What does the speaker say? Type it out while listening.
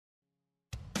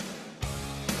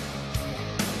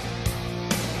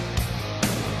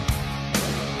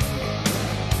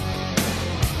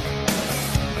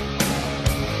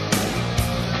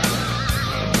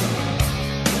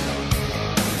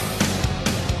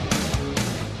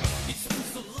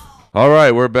All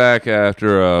right, we're back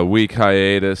after a week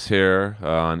hiatus here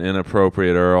on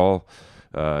Inappropriate Earl.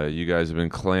 You guys have been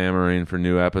clamoring for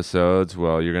new episodes.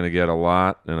 Well, you're going to get a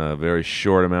lot in a very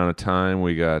short amount of time.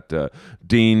 We got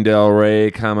Dean Del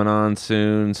Rey coming on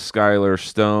soon, Skylar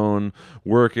Stone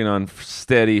working on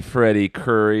Steady Freddie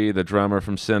Curry, the drummer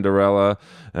from Cinderella,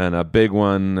 and a big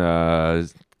one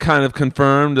kind of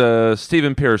confirmed,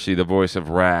 Stephen Piercy, the voice of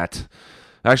Rat.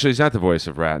 Actually, he's not the voice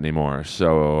of Rat anymore,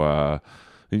 so...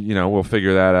 we'll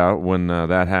figure that out when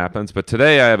that happens. But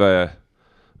today I have a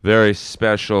very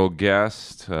special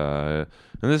guest, and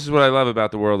this is what I love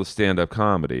about the world of stand-up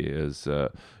comedy, is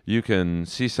you can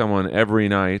see someone every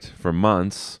night for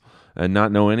months and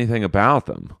not know anything about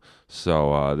them.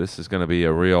 So this is going to be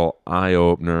a real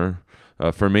eye-opener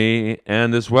for me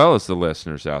and as well as the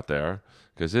listeners out there,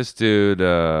 because this dude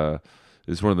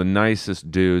is one of the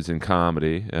nicest dudes in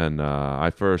comedy, and I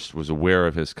first was aware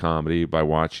of his comedy by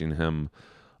watching him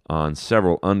on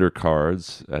several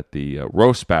undercards at the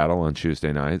roast battle on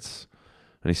Tuesday nights.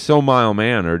 And he's so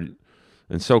mild-mannered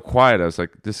and so quiet, I was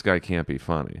like, this guy can't be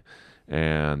funny.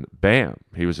 And bam,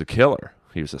 he was a killer.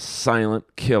 He was a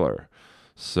silent killer.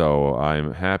 So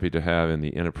I'm happy to have in the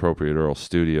Inappropriate Earl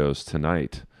studios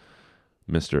tonight,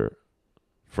 Mr.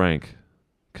 Frank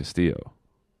Castillo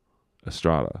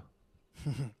Estrada.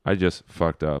 I just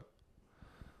fucked up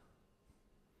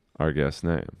our guest's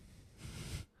name.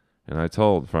 And I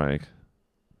told Frank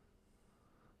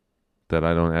that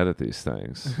I don't edit these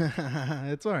things.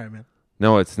 It's all right, man.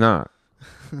 No, it's not.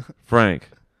 Frank,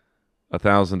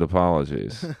 1,000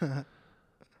 apologies.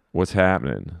 What's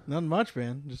happening? Nothing much,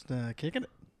 man. Just kicking it.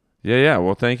 Yeah.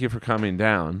 Well, thank you for coming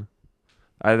down.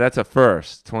 That's a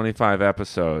first. 25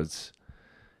 episodes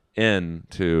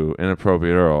into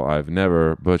Inappropriate Earl. I've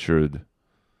never butchered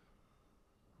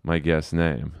my guest's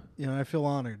name. I feel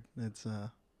honored. It's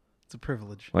a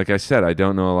privilege. Like I said, I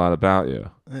don't know a lot about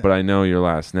you, but I know your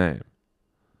last name.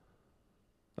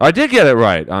 I did get it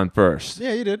right on first.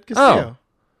 Yeah, you did. Castillo. Oh.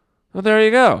 Well, there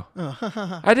you go.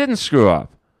 Oh. I didn't screw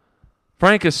up.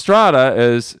 Frank Estrada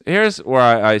is... Here's where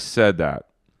I said that.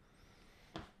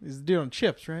 He's the dude on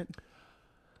Chips, right?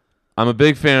 I'm a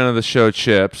big fan of the show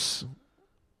Chips,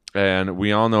 and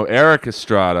we all know Eric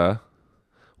Estrada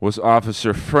was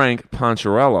Officer Frank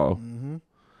Poncherello. Mm-hmm.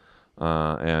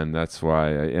 And that's why,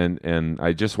 and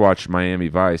I just watched Miami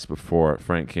Vice before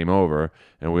Frank came over,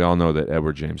 and we all know that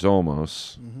Edward James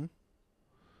Olmos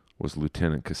was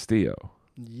Lieutenant Castillo.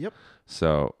 Yep.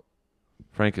 So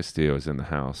Frank Castillo is in the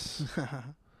house.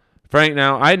 Frank,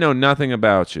 now I know nothing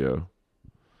about you.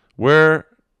 Where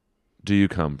do you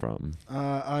come from?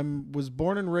 I was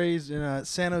born and raised in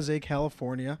San Jose,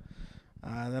 California.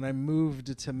 Then I moved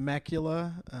to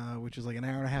Temecula, which is like an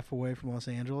hour and a half away from Los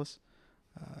Angeles.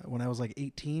 When I was like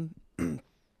 18. And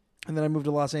then I moved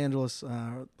to Los Angeles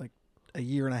like a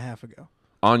year and a half ago.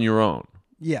 On your own?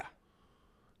 Yeah.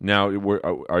 Now,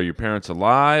 are your parents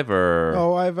alive or?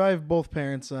 Oh, I've both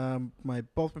parents. My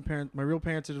real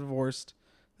parents are divorced.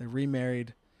 They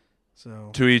remarried.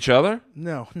 So to each other?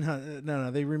 No.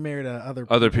 They remarried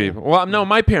other people. Well, no,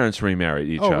 my parents remarried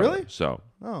each other. Oh, really? So.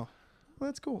 Oh, well,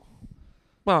 that's cool.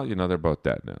 Well, they're both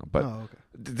dead now, but. Oh, okay.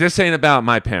 This ain't about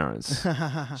my parents.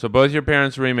 So both your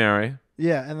parents remarry.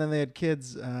 Yeah, and then they had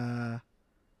kids. So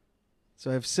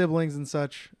I have siblings and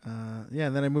such. And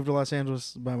then I moved to Los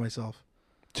Angeles by myself.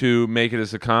 To make it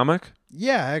as a comic?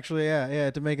 Yeah, actually,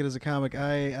 yeah. To make it as a comic.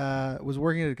 I was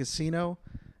working at a casino,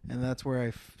 and that's where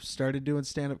I started doing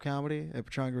stand-up comedy at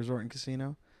Pechanga Resort and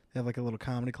Casino. They have like a little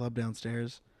comedy club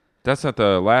downstairs. That's not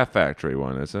the Laugh Factory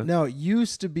one, is it? No, it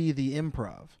used to be the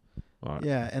Improv. Right.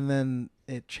 Yeah, and then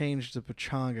it changed to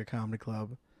Pechanga Comedy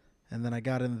Club, and then I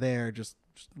got in there just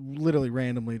literally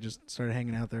randomly, just started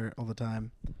hanging out there all the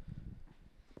time.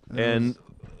 And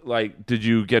did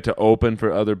you get to open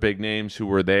for other big names who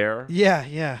were there?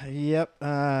 Yep.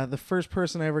 The first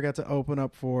person I ever got to open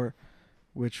up for,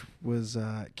 which was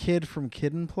Kid from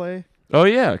Kid and Play. Oh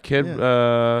yeah, Kid.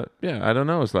 Yeah. I don't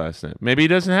know his last name. Maybe he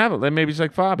doesn't have it. Maybe he's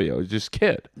like Fabio. He's just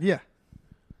Kid. Yeah.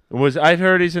 I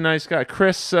heard he's a nice guy.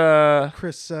 Chris something.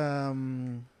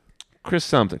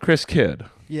 Chris Kidd.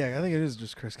 Yeah, I think it is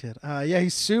just Chris Kidd. Yeah,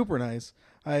 he's super nice.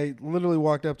 I literally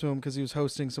walked up to him because he was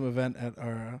hosting some event at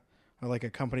our like a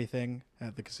company thing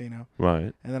at the casino.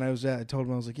 Right. And then I told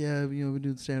him, I was like, yeah, we've been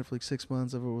doing stand-up for like 6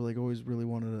 months. I've like always really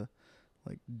wanted to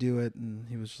like do it. And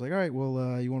he was just like, all right,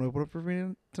 well, you want to open up for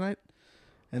me tonight?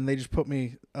 And they just put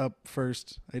me up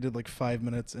first. I did like 5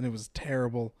 minutes, and it was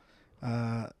terrible.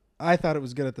 I thought it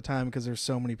was good at the time because there's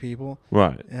so many people.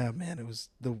 Right. Yeah, man, it was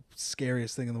the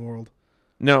scariest thing in the world.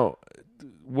 Now,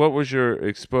 what was your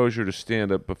exposure to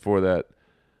stand-up before that?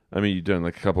 I mean, you've done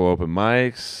like a couple open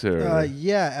mics,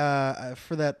 or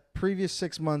For that previous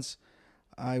 6 months,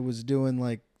 I was doing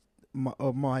like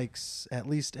mics at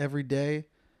least every day,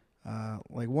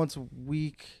 like once a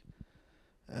week.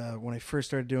 When I first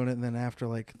started doing it, and then after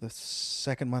like the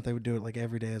second month, I would do it like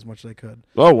every day as much as I could.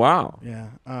 oh wow, Yeah.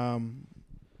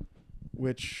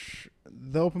 Which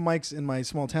the open mics in my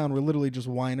small town were literally just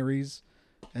wineries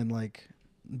and like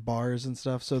bars and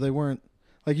stuff. So they weren't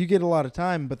like you get a lot of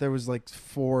time, but there was like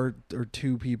 4 or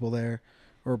 2 people there,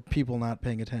 or people not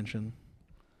paying attention.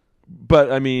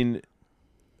 but I mean,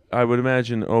 I would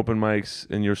imagine open mics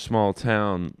in your small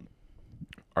town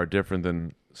are different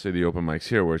than say the open mics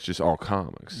here, where it's just all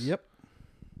comics. Yep.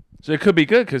 So it could be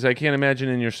good because I can't imagine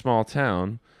in your small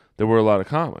town there were a lot of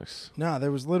comics. No,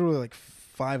 there was literally like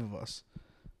 5 of us.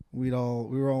 We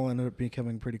were all ended up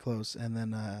becoming pretty close, and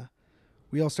then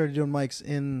we all started doing mics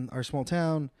in our small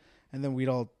town, and then we'd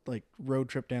all like road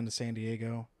trip down to San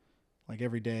Diego, like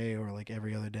every day or like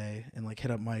every other day, and like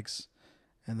hit up mics.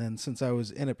 And then since I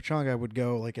was in at Pechanga, I would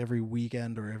go like every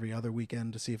weekend or every other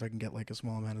weekend to see if I can get like a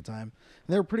small amount of time.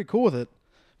 And they were pretty cool with it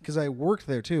because I worked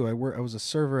there too. I was a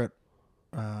server at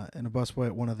and a busboy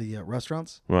at one of the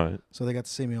restaurants, Right. so they got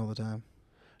to see me all the time.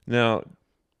 Now,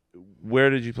 where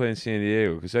did you play in San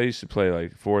Diego? Because I used to play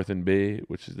like Fourth and B,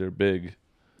 which is their big,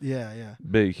 Yeah.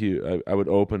 huge. I would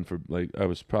open for like I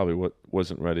was probably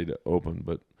wasn't ready to open,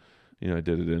 but I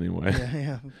did it anyway.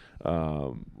 Yeah.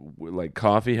 Like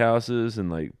coffee houses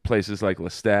and like places like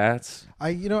Lestat's.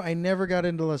 I never got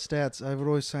into Lestat's. I would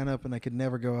always sign up and I could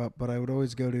never go up, but I would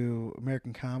always go to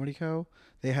American Comedy Co.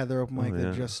 They had their open mic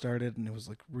that just started and it was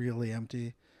like really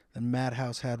empty. Then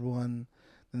Madhouse had one.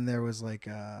 Then there was like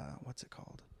what's it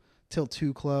called? Till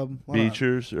 2 Club.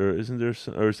 Beechers, or isn't there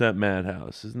or is that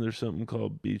Madhouse? Isn't there something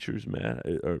called Beechers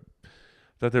or I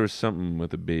thought there was something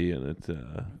with a B in it.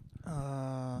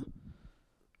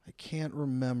 I can't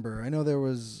remember. I know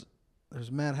there's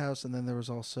Madhouse, and then there was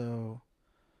also,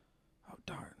 oh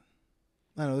darn,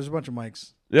 I don't know. There's a bunch of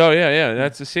mics. Oh yeah.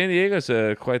 That's San Diego's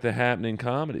quite the happening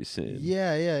comedy scene.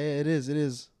 Yeah. It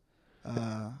is.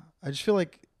 I just feel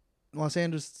like Los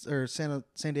Angeles or San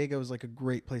Diego is like a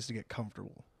great place to get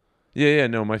comfortable. Yeah.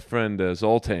 No, my friend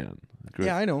Zoltan.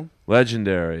 Yeah, I know.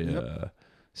 Legendary Yep.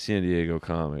 San Diego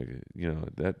comic.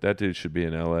 That dude should be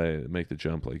in L.A. make the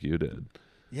jump like you did.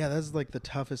 Yeah, that's like the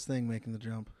toughest thing, making the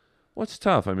jump. What's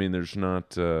tough? I mean, there's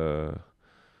not. L.A.'s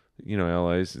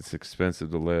it's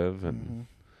expensive to live, and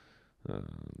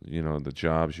the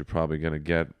jobs you're probably gonna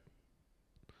get.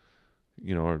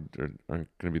 Aren't going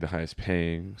to be the highest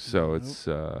paying, so it's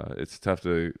tough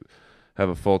to have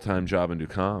a full-time job and do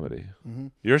comedy. Mm-hmm.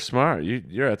 You're smart.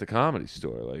 You're at the Comedy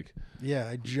Store, like. Yeah,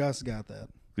 I just got that.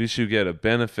 At least you get a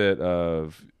benefit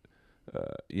of,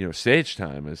 stage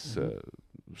time as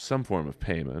some form of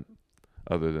payment,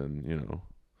 other than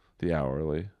the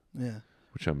hourly. Yeah.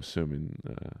 Which I'm assuming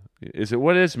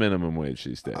what is minimum wage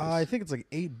these days? I think it's like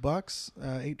 $8,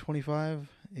 $8.25,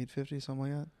 $8.50, something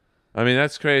like that. I mean,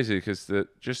 that's crazy because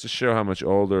just to show how much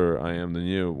older I am than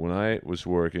you, when I was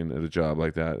working at a job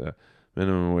like that,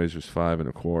 minimum wage was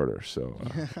 $5.25. So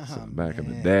back in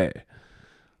the day.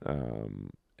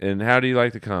 And how do you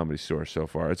like the Comedy Store so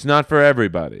far? It's not for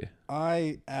everybody.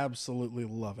 I absolutely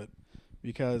love it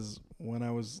because when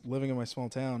I was living in my small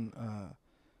town,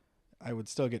 I would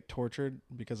still get tortured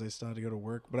because I still had to go to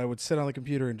work. But I would sit on the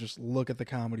computer and just look at the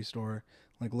Comedy Store,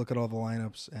 like look at all the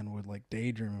lineups, and would like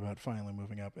daydream about finally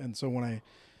moving up. And so when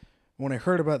I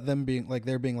heard about them being like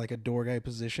there being like a door guy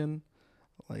position,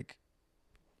 like,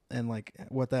 and like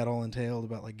what that all entailed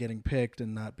about like getting picked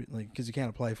and not like because you can't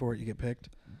apply for it, you get picked.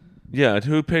 Yeah,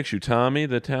 who picks you? Tommy,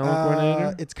 the talent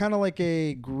coordinator? It's kind of like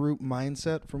a group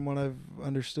mindset from what I've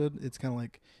understood. It's kind of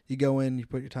like you go in, you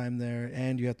put your time there,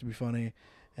 and you have to be funny.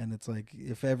 And it's like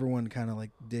if everyone kind of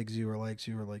like digs you or likes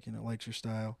like likes your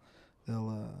style,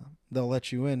 they'll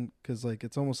let you in because like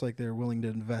it's almost like they're willing to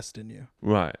invest in you.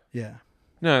 Right. Yeah.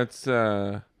 No, it's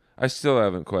I still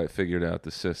haven't quite figured out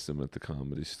the system at the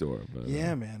Comedy Store, but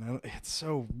yeah, man, it's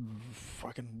so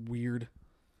fucking weird.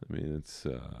 I mean, it's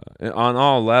on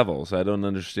all levels. I don't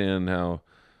understand how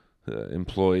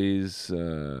employees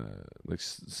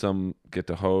some get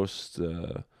to host.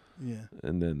 Yeah.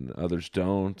 And then others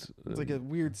don't. It's like a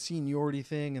weird seniority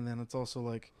thing, and then it's also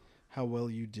like how well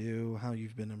you do, how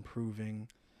you've been improving.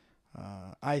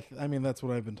 I mean, that's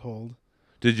what I've been told.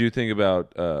 Did you think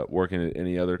about working at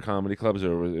any other comedy clubs,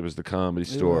 or it was the Comedy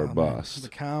Store bust? The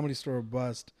Comedy Store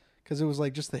bust, because it was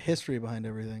like just the history behind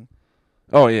everything.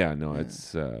 Oh yeah, no,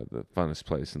 it's the funnest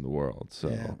place in the world. So,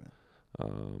 yeah,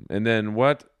 and then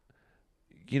what?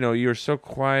 You're so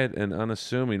quiet and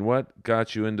unassuming. What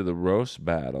got you into the roast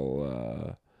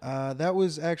battle That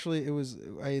was actually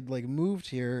I had like moved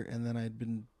here and then I'd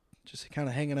been just kind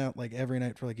of hanging out like every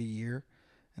night for like a year,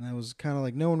 and I was kind of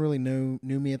like no one really knew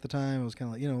me at the time. I was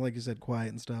kind of like like you said, quiet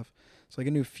and stuff. So like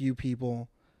I knew few people,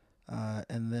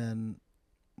 and then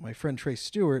my friend Trey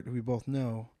Stewart, who we both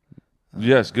know.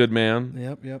 Yes, good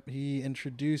man. Yep. He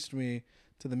introduced me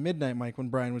to the Midnight Mic when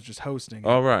Brian was just hosting.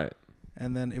 All right.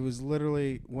 And then it was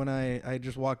literally when I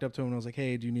just walked up to him and I was like,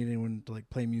 "Hey, do you need anyone to like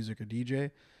play music or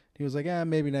DJ?" He was like, "Yeah,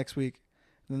 maybe next week."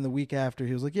 And then the week after,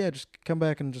 he was like, "Yeah, just come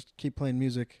back and just keep playing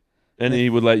music." And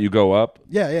he would let you go up?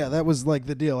 Yeah, that was like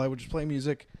the deal. I would just play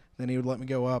music, then he would let me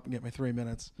go up and get my 3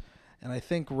 minutes. And I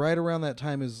think right around that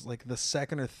time is like the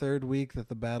second or third week that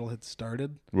the battle had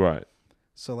started. Right.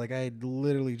 So like I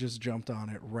literally just jumped on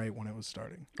it right when it was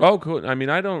starting. Oh, cool. I mean,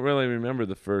 I don't really remember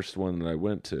the first one that I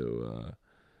went to.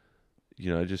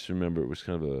 I just remember it was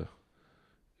kind of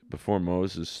before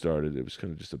Moses started, it was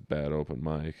kind of just a bad open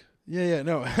mic. Yeah,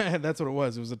 no, that's what it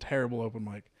was. It was a terrible open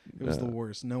mic. It was the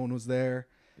worst. No one was there.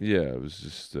 Yeah, it was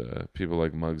just people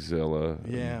like Mugzilla.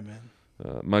 Yeah, man.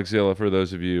 Mugzilla, for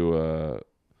those of you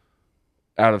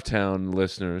out-of-town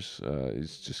listeners,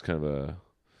 he's just kind of a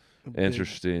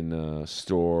interesting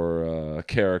store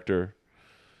character.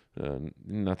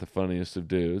 Not the funniest of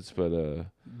dudes, but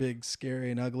big, scary,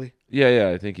 and ugly.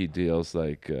 Yeah. I think he deals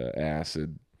like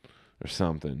acid or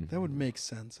something. That would make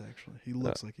sense, actually. He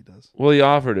looks like he does. Well, he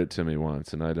offered it to me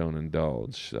once, and I don't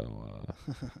indulge, so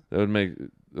that would make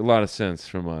a lot of sense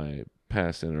from my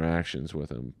past interactions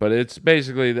with him. But it's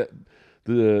basically that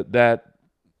that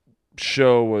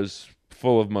show was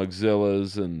full of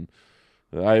Mugzillas, and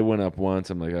I went up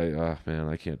once. I'm like, man,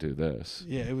 I can't do this.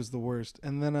 Yeah, it was the worst.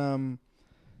 And then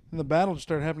the battle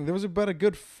started happening. There was about a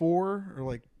good 4 or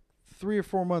like 3 or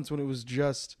 4 months when it was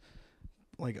just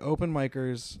like open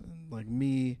micers, like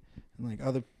me and like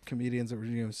other comedians that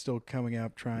were still coming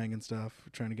up, trying and stuff,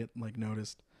 trying to get like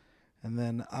noticed. And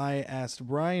then I asked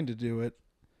Brian to do it,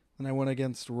 and I went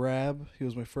against Rab. He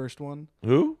was my first one.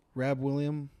 Who? Rab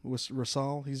William was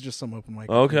Rasal. He's just some open mic.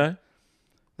 Okay.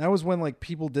 That was when like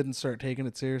people didn't start taking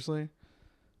it seriously.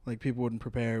 Like people wouldn't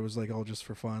prepare. It was like all just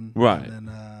for fun. Right. And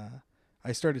then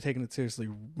I started taking it seriously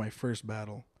my first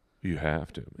battle. You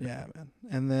have to, man. Yeah, man.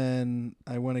 And then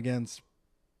I went against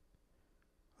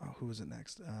who was it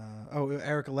next?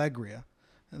 Eric Allegria.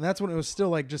 And that's when it was still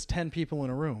like just 10 people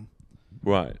in a room.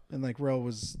 Right. And like Rel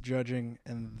was judging.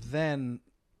 And then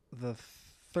the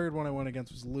third one I went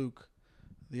against was Luke,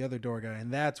 the other door guy.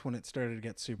 And that's when it started to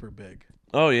get super big.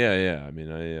 Oh, yeah. I mean,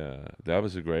 that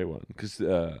was a great one. Because,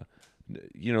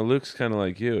 Luke's kind of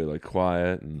like you, like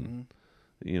quiet. And,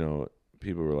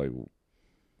 people were like,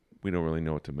 we don't really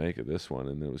know what to make of this one.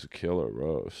 And it was a killer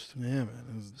roast. Yeah,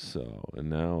 man. And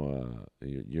now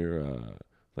you're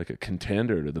like a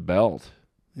contender to the belt.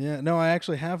 Yeah, no, I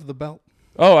actually have the belt.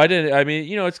 Oh, I didn't. I mean,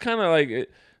 it's kind of like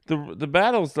the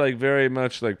battle's like very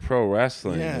much like pro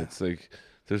wrestling. Yeah. It's like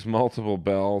there's multiple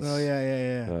belts. Oh,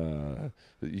 yeah.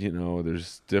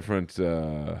 There's different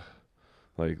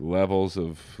like levels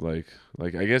of like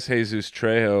I guess Jesus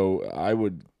Trejo, I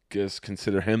would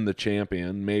consider him the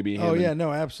champion. Maybe him. Oh yeah,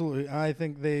 no, absolutely. I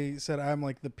think they said I'm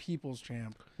like the people's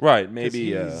champ. Right,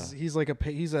 maybe he's like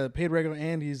he's a paid regular,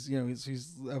 and he's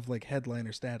of like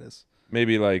headliner status.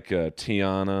 Maybe like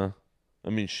Tiana. I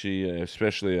mean, she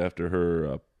especially after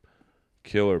her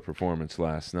killer performance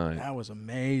last night. That was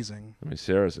amazing. I mean,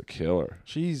 Sarah's a killer.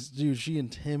 She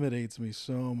intimidates me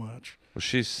so much. Well,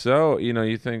 she's so,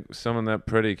 you think someone that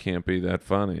pretty can't be that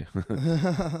funny.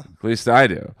 At least I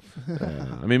do.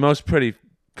 I mean, most pretty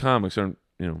comics aren't,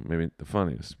 maybe the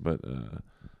funniest, but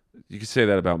you could say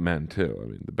that about men too. I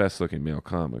mean, the best looking male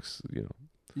comics,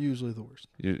 usually the worst.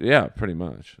 Yeah, pretty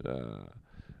much.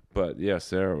 But yeah,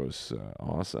 Sarah was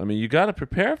awesome. I mean, you got to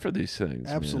prepare for these things.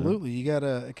 Absolutely, man. You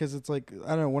gotta, because it's like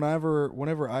I don't know.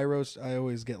 Whenever I roast, I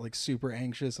always get like super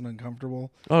anxious and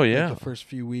uncomfortable. Oh yeah, like the first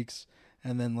few weeks,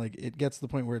 and then like it gets to the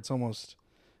point where it's almost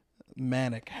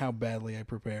manic how badly I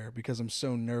prepare because I'm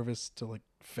so nervous to like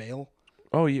fail.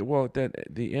 Oh yeah, well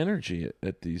the energy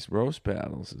at these roast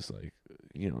battles is like,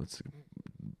 it's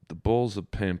the Bulls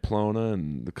of Pamplona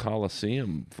and the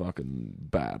Coliseum fucking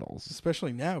battles.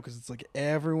 Especially now because it's like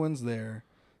everyone's there.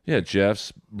 Yeah,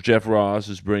 Jeff Ross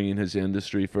is bringing his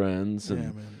industry friends,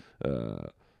 and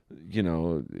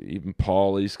even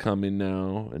Paulie's coming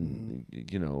now, and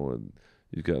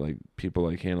you've got like people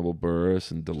like Hannibal Buress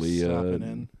and D'Elia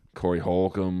and Corey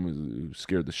Holcomb, who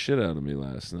scared the shit out of me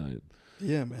last night.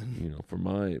 Yeah, man. For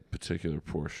my particular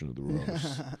portion of the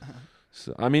roast.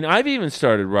 So, I mean, I've even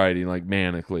started writing like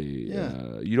manically.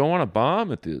 Yeah. You don't want to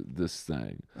bomb at this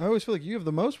thing. I always feel like you have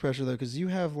the most pressure though, because you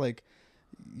have like,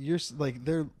 you're like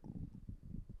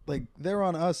like they're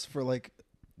on us for like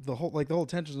the whole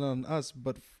attention's on us,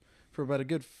 but for about a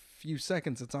good few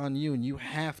seconds, it's on you, and you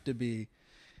have to be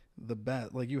the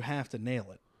best. Like you have to nail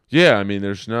it. Yeah, I mean,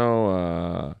 there's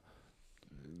no,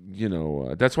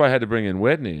 that's why I had to bring in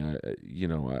Whitney.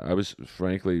 I was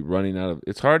frankly running out of.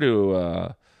 It's hard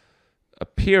to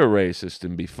appear racist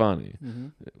and be funny,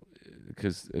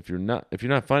 because if you're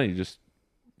not funny, you just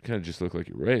kind of just look like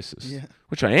you're racist. Yeah.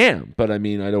 Which I am, but I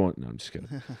mean, I don't. No, I'm just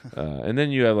kidding. And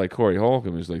then you have like Corey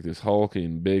Holcomb, who's like this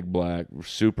hulking, big black,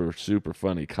 super super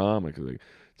funny comic. Like,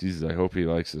 Jesus, I hope he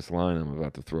likes this line I'm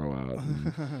about to throw out.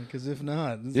 Because if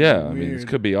not, this Yeah, is I mean, weird. it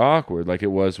could be awkward, like it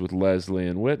was with Leslie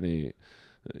and Whitney.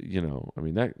 I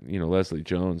mean Leslie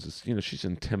Jones is, she's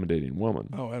an intimidating woman,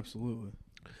 Oh, absolutely.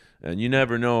 and you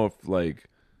never know if like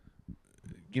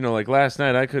last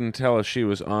night I couldn't tell if she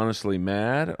was honestly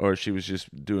mad or she was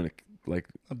just doing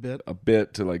A bit. a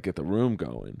bit to like get the room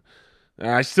going.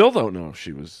 And I still don't know if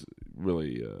she was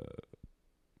really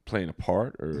playing a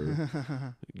part or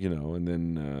and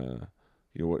then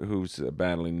who's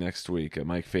battling next week?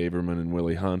 Mike Favorman and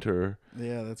Willie Hunter.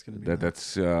 Yeah, that's gonna be.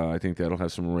 That's I think that'll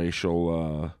have some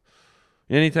racial.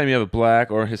 Anytime you have a black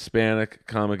or Hispanic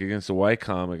comic against a white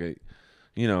comic,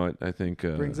 I think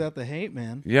brings out the hate,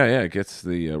 man. Yeah, it gets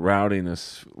the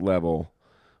rowdiness level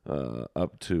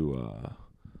up to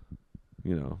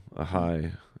a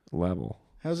high level.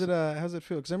 How's it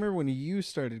feel? Because I remember when you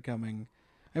started coming.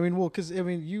 I mean,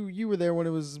 you were there when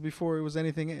it was before it was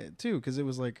anything too. Because it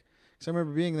was like, because I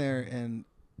remember being there and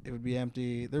it would be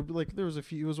empty. There was a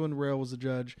few. It was when Rail was a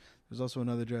judge. There was also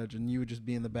another judge, and you would just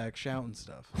be in the back shouting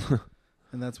stuff.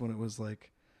 And that's when it was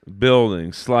like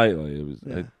building slightly. It was.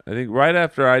 Yeah. I think right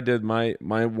after I did my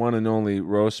one and only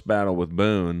roast battle with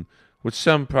Boone, which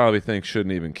some probably think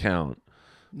shouldn't even count.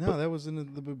 No, that was in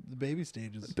the baby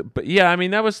stages. But yeah, I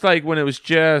mean that was like when it was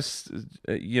just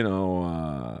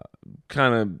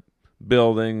kind of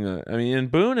building. I mean,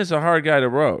 and Boone is a hard guy to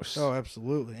roast. Oh,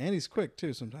 absolutely, and he's quick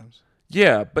too sometimes.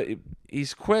 Yeah, but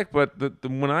he's quick. But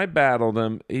when I battled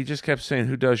him, he just kept saying,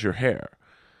 "Who does your hair?"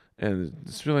 And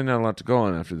it's really not a lot to go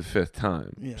on after the fifth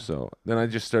time. Yeah. So then I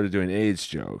just started doing AIDS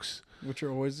jokes, which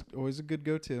are always a good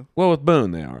go-to. Well, with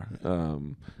Boone they are.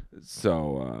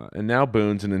 And now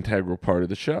Boone's an integral part of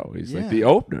the show. He's like the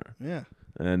opener. Yeah.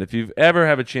 And if you've ever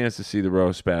have a chance to see the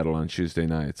roast battle on Tuesday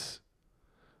nights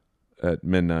at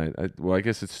midnight, I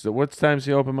guess it's what time's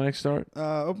the open mic start?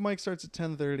 Open mic starts at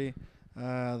 10:30.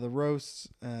 The roasts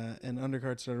and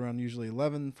undercards start around usually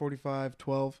 11:45,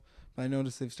 12. But I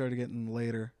noticed they've started getting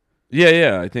later.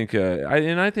 Yeah. I think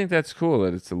I think that's cool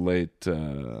that it's a late.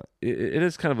 It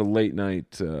is kind of a late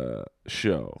night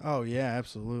show. Oh yeah,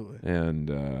 absolutely. And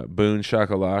Boone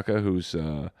Shakalaka, who's,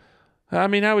 I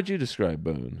mean, how would you describe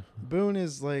Boone? Boone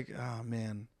is like, oh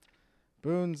man,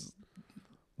 Boone's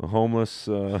a homeless.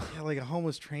 Like a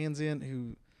homeless transient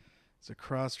who is a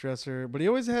cross dresser, but he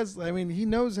always has. I mean, he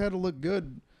knows how to look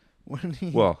good when he.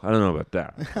 Well, I don't know about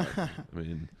that. I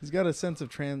mean, he's got a sense of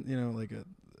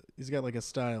he's got like a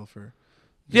style for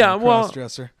a cross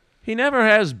dresser. He never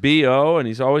has BO, and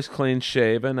he's always clean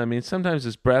shaven. I mean, sometimes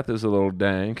his breath is a little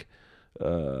dank,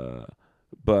 but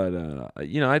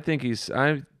I think he's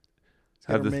got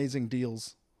amazing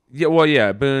deals. Yeah, well,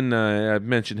 yeah, Boone. I've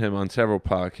mentioned him on several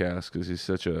podcasts because he's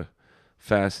such a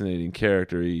fascinating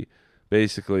character. He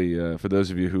basically, for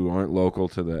those of you who aren't local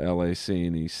to the LA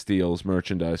scene, he steals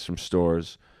merchandise from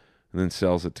stores and then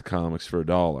sells it to comics for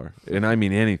 $1. And I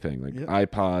mean anything, like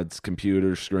iPods,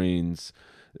 computer screens,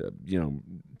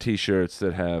 T-shirts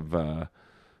that have, like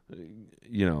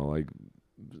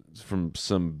from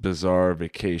some bizarre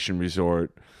vacation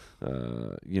resort,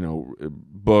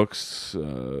 books,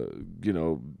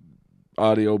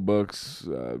 audio books,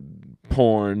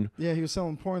 porn. Yeah, he was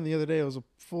selling porn the other day. It was a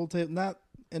full tape, not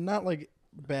like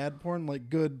bad porn, like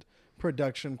good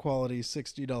production quality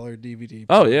 $60 DVD.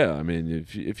 Oh yeah, I mean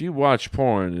if you watch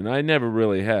porn, and I never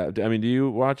really have. I mean, do you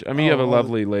watch? I mean, you have a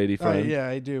lovely lady friend. Yeah,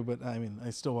 I do, but I mean, I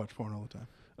still watch porn all the time.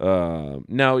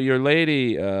 Now your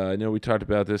lady, I know we talked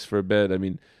about this for a bit. I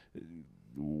mean,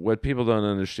 what people don't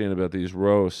understand about these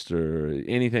roasts or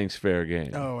anything's fair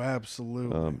game. Oh,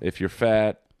 absolutely. If you're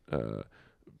fat,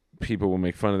 people will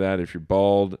make fun of that. If you're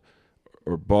bald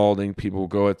or balding, people will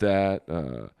go at that.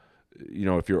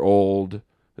 If you're old,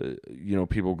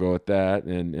 people go at that.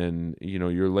 And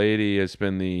your lady has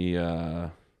been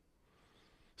the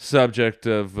subject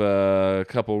of a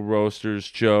couple roasters'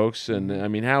 jokes. And, I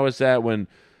mean, how is that when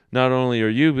not only are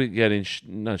you getting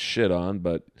not shit on,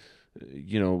 but,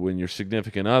 when your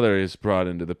significant other is brought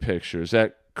into the picture? Does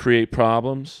that create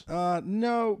problems?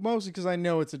 No, mostly because I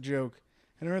know it's a joke.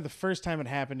 And I remember the first time it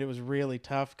happened, it was really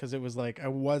tough because it was like I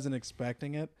wasn't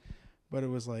expecting it. but it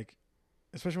was like,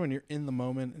 especially when you're in the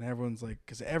moment and everyone's like,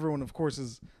 because everyone, of course,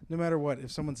 is, no matter what,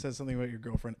 if someone says something about your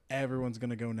girlfriend, everyone's going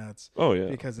to go nuts. Oh, yeah.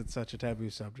 Because it's such a taboo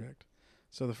subject.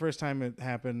 So the first time it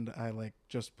happened, I like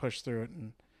just pushed through it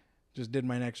and just did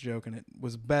my next joke, and it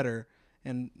was better.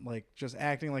 And like just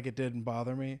acting like it didn't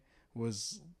bother me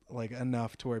was like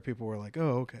enough to where people were like,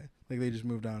 oh, okay. Like they just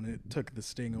moved on. It took the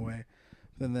sting away.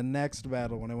 Then the next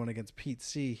battle, when I went against Pete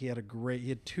C, he had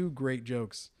 2 great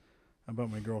jokes about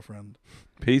my girlfriend.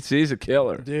 Pete C's a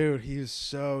killer. Dude, he was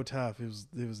so tough. It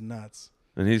was nuts.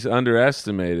 And he's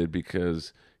underestimated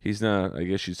because he's not, I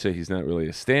guess you'd say he's not really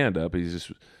a stand-up. He's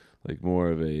just like more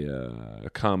of a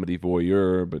comedy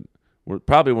voyeur, but we're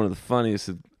probably one of the funniest,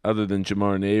 other than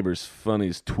Jamar Neighbors,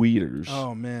 funniest tweeters.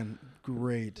 Oh, man.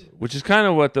 Great. Which is kind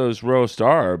of what those roasts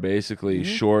are, basically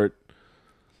short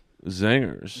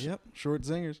zingers. Yep, short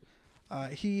zingers.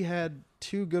 He had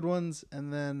 2 good ones,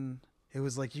 and then it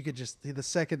was like you could just, the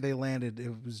second they landed,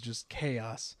 it was just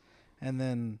chaos. And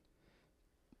then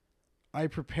I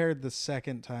prepared the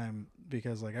second time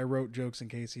because like I wrote jokes in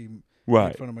case he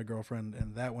made fun of my girlfriend,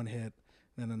 and that one hit.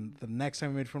 And then the next time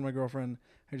I made fun of my girlfriend,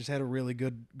 I just had a really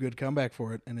good comeback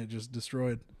for it, and it just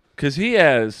destroyed. Because he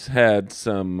has had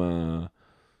some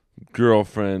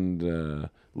girlfriend,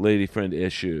 lady friend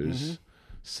issues. Mm-hmm.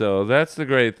 So that's the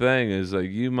great thing is like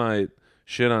you might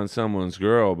shit on someone's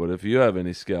girl, but if you have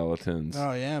any skeletons,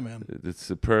 oh yeah, man, it's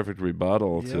the perfect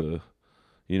rebuttal to,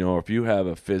 if you have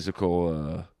a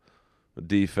physical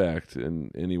defect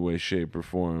in any way, shape, or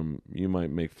form, you might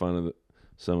make fun of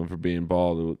someone for being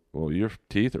bald. Well, your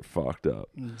teeth are fucked up.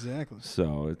 Exactly.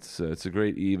 So it's a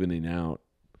great evening out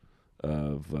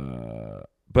of.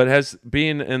 But has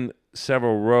being in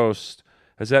several roasts,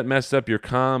 has that messed up your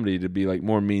comedy to be like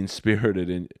more mean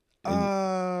spirited?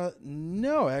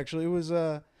 No, actually, it was.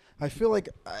 I feel like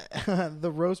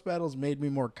the roast battles made me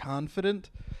more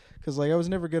confident because like I was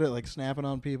never good at like snapping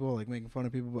on people, like making fun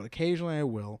of people, but occasionally I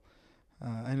will.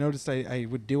 I noticed I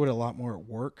would do it a lot more at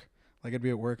work. Like I'd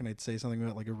be at work and I'd say something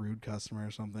about like a rude customer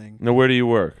or something. Now, where do you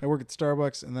work? I work at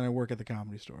Starbucks and then I work at the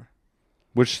Comedy Store.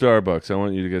 Which Starbucks? I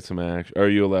want you to get some action. Are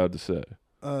you allowed to say?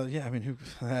 Yeah, I mean,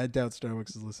 I doubt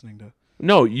Starbucks is listening to.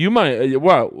 No, you might.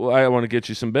 Well, I want to get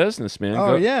you some business, man.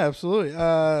 Oh, yeah, absolutely.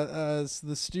 It's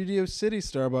the Studio City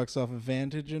Starbucks off of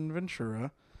Vantage in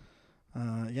Ventura.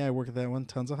 Yeah, I work at that one.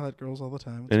 Tons of hot girls all the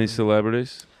time. Any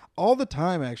celebrities? All the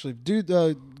time, actually. Dude,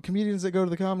 comedians that go to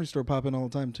the Comedy Store pop in all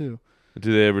the time, too.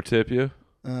 Do they ever tip you?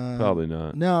 Probably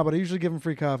not. No, but I usually give them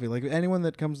free coffee. Like, anyone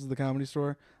that comes to the Comedy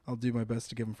Store, I'll do my best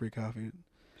to give them free coffee.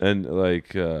 And,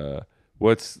 like,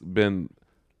 what's been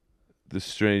the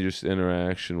strangest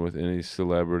interaction with any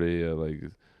celebrity? Like,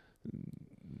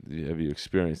 have you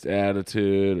experienced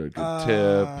attitude or good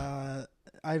tip?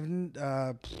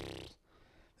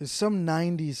 There's some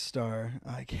 90s star.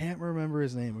 I can't remember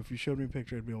his name. If you showed me a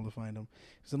picture, I'd be able to find him.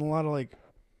 He's in a lot of, like,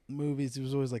 movies. He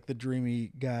was always, like, the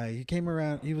dreamy guy. He came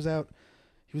around. He was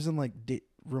in, like,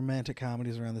 romantic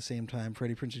comedies around the same time.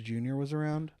 Freddie Prinze Jr. was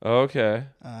around. Oh, okay.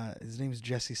 His name is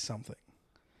Jesse something.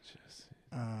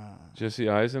 Jesse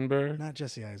Eisenberg? Not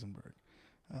Jesse Eisenberg.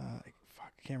 I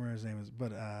can't remember his name is,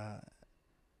 but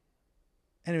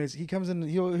anyways, he comes in.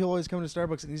 He'll always come to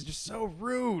Starbucks, and he's just so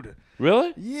rude.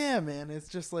 Really? Yeah, man. It's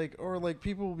just like, or like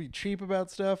people will be cheap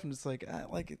about stuff, and it's like,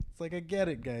 I get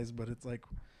it, guys, but it's like,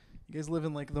 you guys live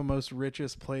in like the most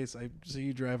richest place. I see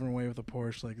you driving away with a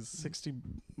Porsche, like 60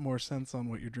 more cents on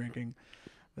what you're drinking.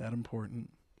 That important.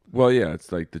 Well, yeah,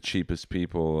 it's like the cheapest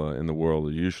people in the world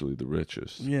are usually the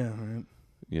richest. Yeah, right.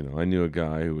 I knew a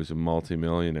guy who was a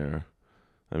multimillionaire.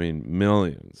 I mean,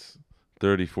 millions,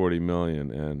 30, 40 million,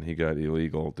 and he got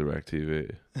illegal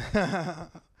DirecTV.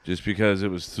 Just because it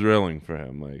was thrilling for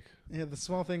him. Like, yeah, the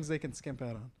small things they can skimp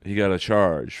out on. He got a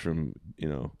charge from,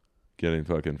 getting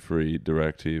fucking free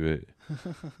DirecTV.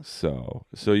 So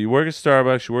you work at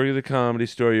Starbucks, you work at the Comedy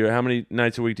Store. How many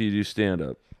nights a week do you do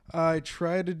stand-up? I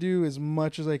try to do as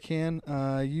much as I can.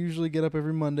 I usually get up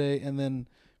every Monday, and then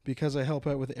because I help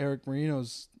out with Eric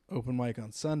Marino's open mic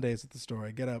on Sundays at the store,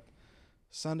 I get up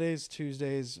Sundays,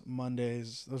 Tuesdays,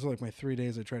 Mondays. Those are like my 3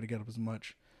 days. I try to get up as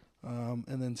much. And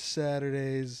then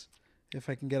Saturdays, if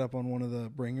I can get up on one of the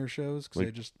bringer shows, because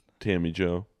like Tammy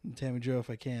Joe if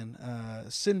I can.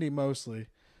 Cindy mostly.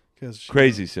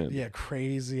 Crazy Cindy. Yeah,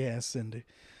 crazy ass Cindy.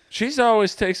 She's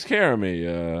always takes care of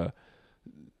me.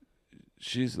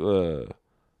 She's,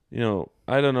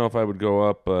 I don't know if I would go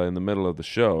up in the middle of the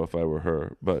show if I were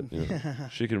her, but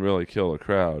she can really kill a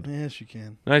crowd. Yeah, she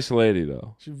can. Nice lady,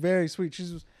 though. She's very sweet.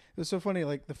 It was so funny.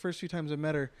 Like the first few times I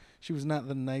met her, she was not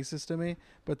the nicest to me.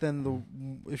 But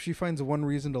then if she finds one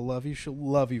reason to love you, she'll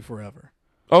love you forever.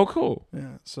 Oh, cool.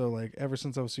 Yeah. So like ever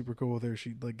since I was super cool with her,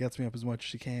 she like gets me up as much as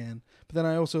she can. But then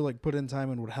I also like put in time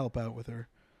and would help out with her,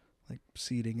 like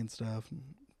seating and stuff and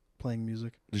playing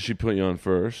music. Did she put you on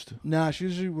first? Nah, she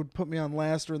usually would put me on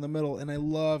last or in the middle, and I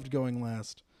loved going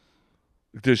last.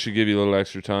 Does she give you a little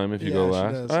extra time if you go Yeah, she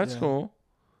last? does, Oh, that's yeah. cool.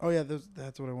 Oh yeah,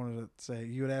 that's what I wanted to say.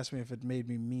 You had asked me if it made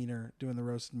me meaner. Doing the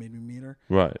roast made me meaner.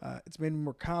 Right. It's made me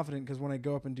more confident because when I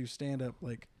go up and do stand up,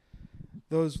 like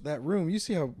that room, you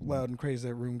see how loud and crazy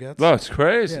that room gets. Oh, it's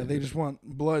crazy. Yeah, they just want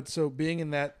blood. So being in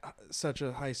that such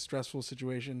a high stressful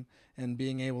situation and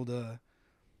being able to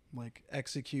like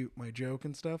execute my joke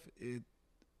and stuff, it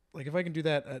like if I can do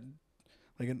that at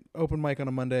like an open mic on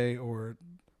a Monday or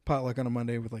potluck on a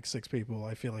Monday with like 6 people,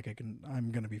 I feel like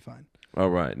I'm gonna be fine. Oh,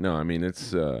 right. No, I mean,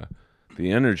 it's the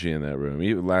energy in that room.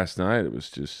 Even last night, it was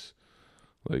just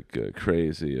like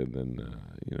crazy. And then,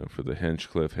 for the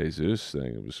Hinchcliffe Jesus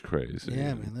thing, it was crazy.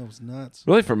 Yeah, man, that was nuts.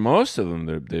 Really, for most of them,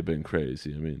 they've been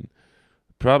crazy. I mean,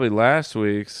 probably last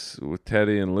week's with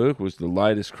Teddy and Luke was the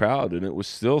lightest crowd, and it was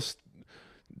still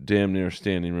damn near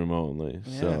standing room only.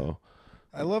 Yeah. So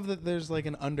I love that there's like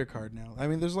an undercard now. I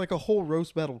mean, there's like a whole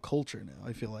roast battle culture now,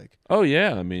 I feel like. oh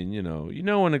yeah, I mean,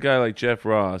 when a guy like Jeff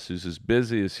Ross, who's as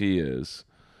busy as he is,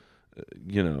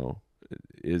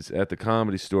 is at the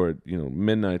Comedy Store at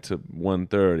midnight to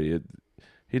 1:30,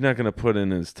 he's not going to put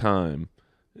in his time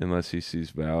unless he sees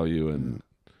value, and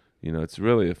it's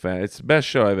really it's the best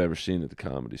show I've ever seen at the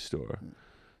Comedy Store.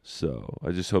 So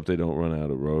I just hope they don't run out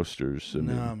of roasters.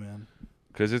 Nah, man.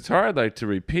 Because it's hard, like, to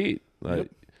repeat.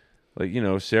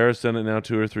 Sarah's done it now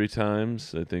 2 or 3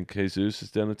 times. I think Jesus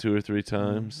has done it 2 or 3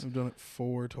 times. I've done it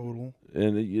 4 total.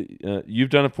 And you've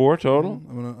done it 4 total?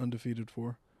 I'm an undefeated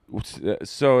 4.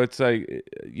 So it's like,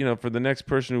 for the next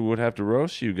person who would have to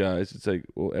roast you guys, it's like,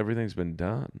 well, everything's been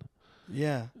done.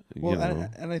 Yeah. Well,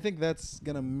 and I think that's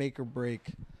going to make or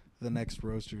break the next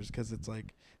roasters because it's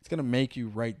like, it's going to make you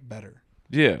write better.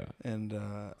 Yeah. And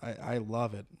I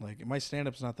love it. Like, my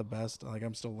stand-up's not the best. Like,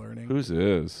 I'm still learning. Whose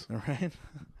is? Right?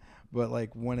 But,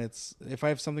 like, if I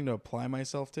have something to apply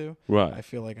myself to, right, I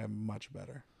feel like I'm much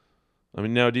better. I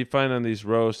mean, now, do you find on these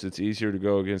roasts it's easier to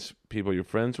go against people you're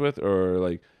friends with, or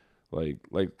like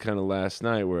kind of last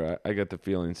night where I got the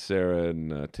feeling Sarah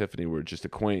and Tiffany were just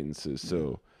acquaintances,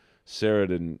 so Sarah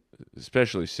didn't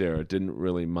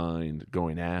really mind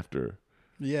going after.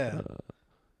 Yeah.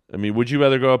 I mean, would you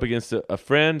rather go up against a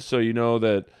friend so you know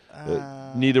that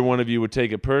neither one of you would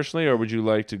take it personally, or would you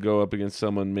like to go up against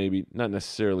someone maybe not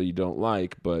necessarily you don't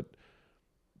like, but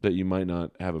that you might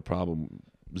not have a problem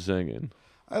zinging?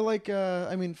 I like,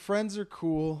 friends are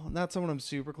cool. Not someone I'm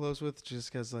super close with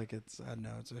just because, like, I don't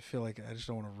know. I feel like I just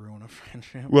don't want to ruin a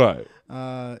friendship. Right.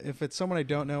 If it's someone I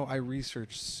don't know, I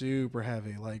research super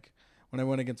heavy. Like, when I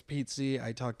went against Pete C,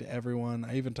 I talked to everyone.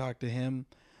 I even talked to him.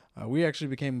 We actually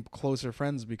became closer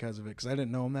friends because of it because I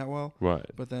didn't know him that well. Right.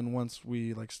 But then once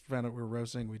we, like, found out we were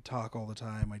roasting, we'd talk all the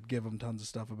time. I'd give him tons of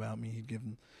stuff about me. He'd give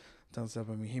him tons of stuff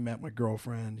about me. He met my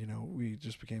girlfriend. We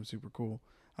just became super cool.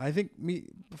 I think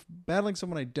battling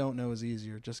someone I don't know is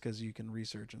easier just because you can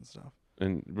research and stuff.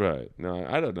 And right. No,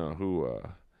 I don't know who.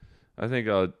 I think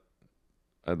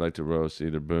I'd like to roast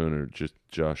either Boone or just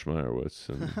Josh Meyerowitz.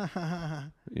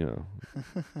 And,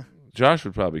 Josh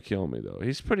would probably kill me, though.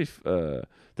 He's pretty...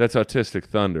 that's Autistic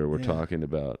Thunder we're talking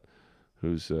about,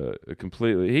 who's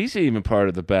completely... He's even part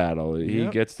of the battle. He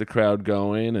gets the crowd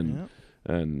going,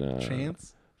 and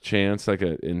Chance, like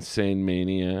an insane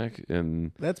maniac.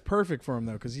 And that's perfect for him,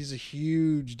 though, because he's a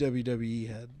huge WWE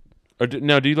head.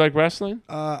 Now, do you like wrestling?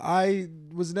 I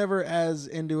was never as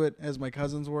into it as my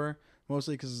cousins were,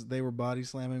 mostly because they were body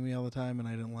slamming me all the time, and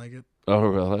I didn't like it. Oh,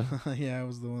 really? Yeah, I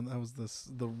was the one. I was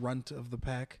the runt of the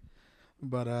pack.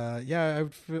 But I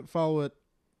would follow it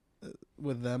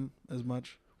with them as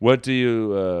much. What's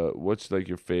like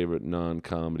your favorite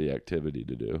non-comedy activity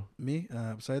to do? Me,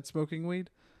 besides smoking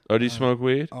weed. Oh, do you smoke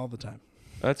weed? All the time.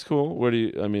 That's cool. Where do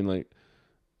you? I mean, like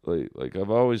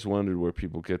I've always wondered where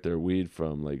people get their weed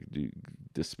from. Like,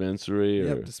 dispensary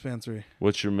or? Yep, dispensary.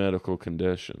 What's your medical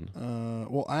condition?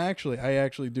 Well, I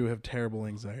actually do have terrible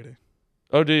anxiety.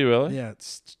 Oh, do you really? Yeah,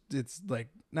 it's like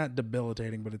not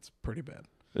debilitating, but it's pretty bad.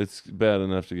 It's bad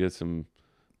enough to get some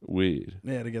weed.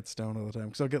 Yeah, to get stoned all the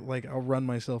time. Because I'll run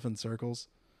myself in circles.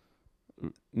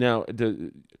 Now,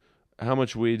 how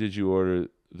much weed did you order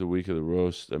the week of the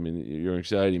roast? I mean, your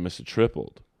anxiety must have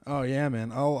tripled. Oh yeah,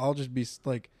 man. I'll just be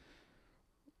like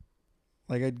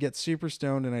I'd get super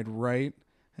stoned and I'd write,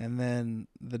 and then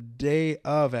the day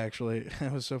of, actually,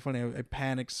 it was so funny. I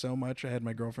panicked so much. I had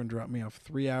my girlfriend drop me off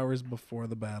 3 hours before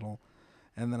the battle,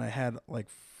 and then I had like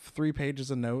 3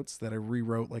 pages of notes that I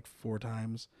rewrote like 4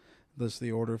 times. just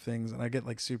the order of things, and I get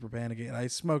like super panicky. And I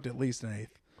smoked at least an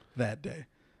eighth that day.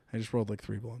 I just rolled like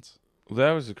 3 blunts. Well,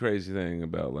 that was the crazy thing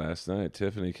about last night.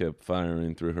 Tiffany kept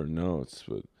firing through her notes,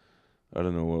 but I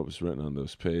don't know what was written on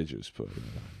those pages. But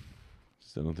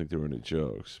I don't think there were any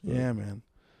jokes. But, Yeah, man.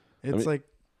 It's like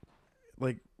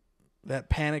that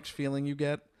panicked feeling you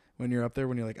get when you're up there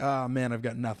when you're like, oh man, I've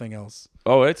got nothing else.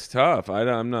 Oh, it's tough.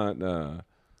 I'm not,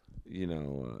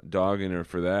 dogging her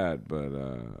for that, but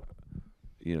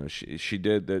she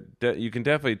did that. You can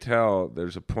definitely tell.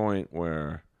 There's a point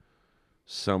where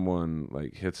someone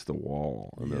like hits the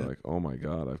wall, and they're like, "Oh my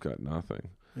God, I've got nothing."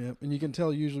 Yep, and you can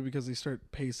tell usually because they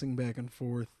start pacing back and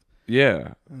forth.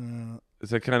 Yeah,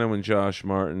 it's like kind of when Josh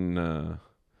Martin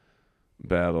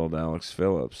battled Alex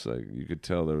Phillips. Like you could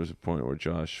tell there was a point where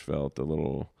Josh felt a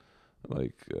little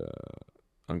like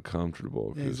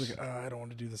uncomfortable. Yeah, he's like, I don't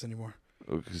want to do this anymore.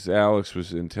 Because Alex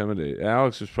was intimidated.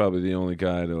 Alex was probably the only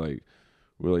guy to like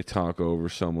really talk over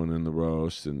someone in the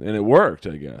roast, and it worked,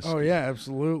 I guess. Oh yeah,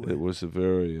 absolutely. It was a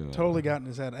very totally got in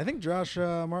his head. I think Josh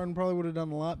Martin probably would have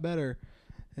done a lot better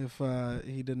if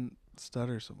he didn't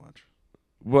stutter so much.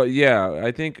 Well, yeah,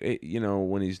 I think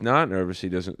when he's not nervous, he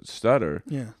doesn't stutter.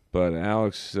 Yeah. But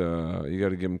Alex, you got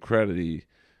to give him credit. He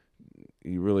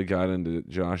really got into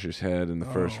Josh's head in the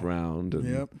first round. And,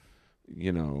 yep.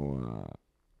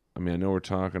 I mean, I know we're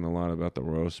talking a lot about the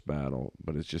roast battle,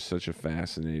 but it's just such a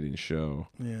fascinating show.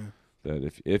 Yeah.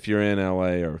 That if you're in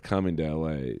LA or coming to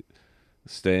LA,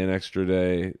 stay an extra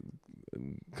day,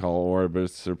 call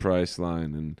Orbitz or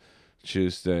Priceline, and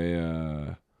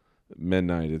Tuesday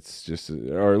midnight, it's just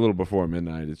or a little before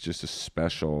midnight, it's just a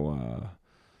special.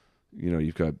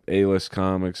 You've got A-list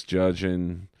comics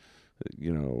judging.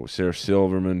 Sarah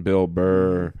Silverman, Bill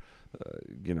Burr.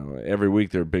 Every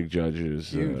week there are big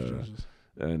judges. Huge judges.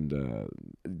 And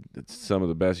it's some of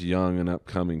the best young and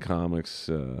upcoming comics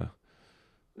and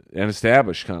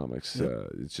established comics.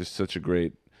 Yep. It's just such a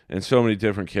great and so many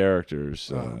different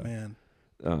characters. Oh man!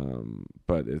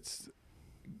 But it's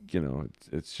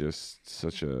it's just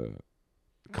such a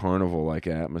carnival-like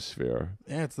atmosphere.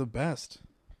 Yeah, it's the best.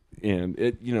 And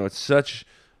it's such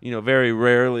very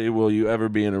rarely will you ever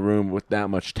be in a room with that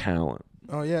much talent.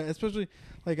 Oh yeah, especially.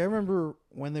 Like, I remember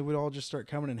when they would all just start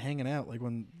coming and hanging out. Like,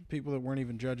 when people that weren't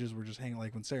even judges were just hanging.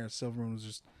 Like, when Sarah Silverman was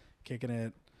just kicking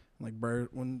it. Like, Burr.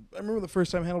 I remember the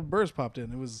first time Harold Burrs popped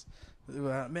in. It was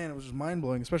just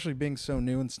mind-blowing. Especially being so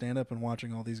new in stand-up and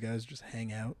watching all these guys just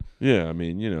hang out. Yeah, I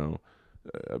mean,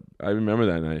 I remember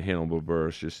that night Hannibal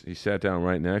Buress, he sat down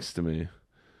right next to me.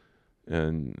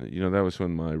 And, that was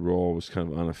when my role was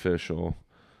kind of unofficial.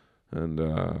 And,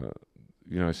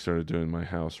 I started doing my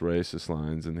house racist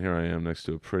lines, and here I am next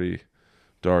to a pretty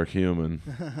dark human.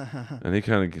 And he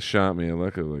kind of shot me a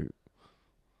look of like,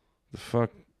 the fuck,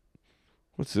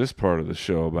 what's this part of the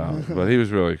show about? But he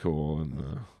was really cool,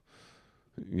 and,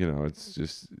 it's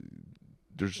just,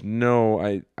 there's no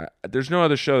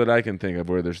other show that I can think of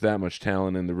where there's that much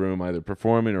talent in the room, either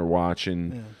performing or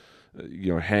watching,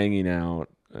 hanging out.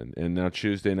 And now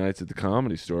Tuesday nights at the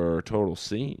Comedy Store are a total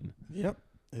scene. Yep.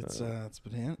 It's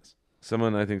bananas.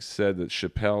 Someone, I think, said that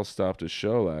Chappelle stopped his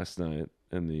show last night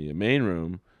in the main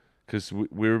room because we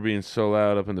were being so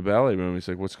loud up in the belly room. He's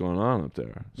like, what's going on up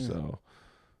there? Yeah. So,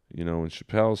 when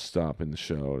Chappelle's stopping the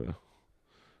show,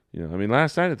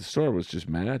 last night at the store was just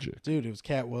magic. Dude, it was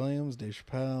Cat Williams, Dave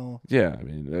Chappelle. Yeah, I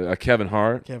mean, Kevin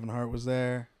Hart. Kevin Hart was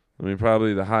there. I mean,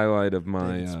 probably the highlight of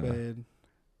my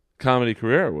comedy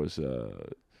career was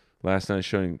last night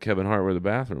showing Kevin Hart where the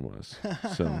bathroom was.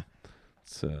 So...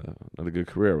 It's not a good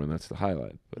career when that's the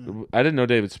highlight. But I didn't know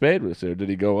David Spade was there. Did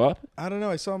he go up? I don't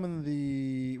know. I saw him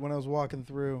when I was walking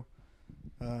through.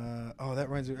 That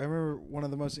reminds me. I remember one of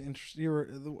the most interesting. One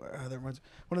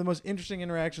of the most interesting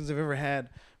interactions I've ever had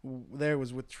there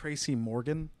was with Tracy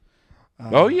Morgan.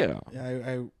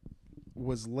 I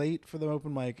was late for the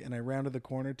open mic, and I rounded the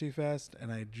corner too fast,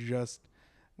 and I just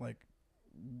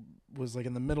was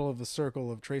in the middle of the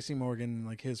circle of Tracy Morgan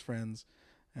and his friends.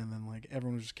 And then,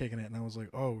 everyone was just kicking it. And I was like,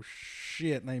 oh,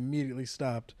 shit. And I immediately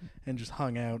stopped and just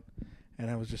hung out. And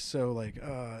I was just so,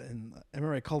 and I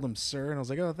remember I called him sir. And I was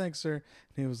like, oh, thanks, sir. And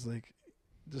he was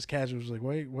just casual. Was like,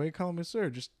 why you calling me sir?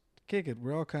 Just kick it.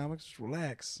 We're all comics. Just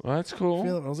relax. Well, that's cool.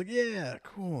 Feel it. And I was like, yeah,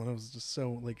 cool. And I was just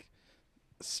so,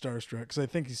 starstruck. Because I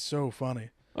think he's so funny.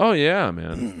 Oh, yeah,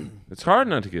 man. It's hard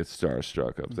not to get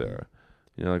starstruck up there.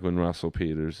 Like when Russell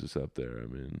Peters is up there. I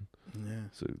mean... Yeah.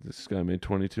 So this guy made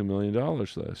 $22 million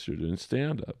last year doing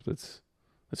stand-up. That's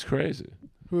crazy.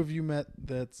 Who have you met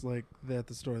that's that at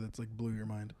the store that's blew your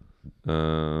mind?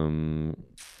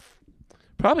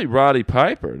 Probably Roddy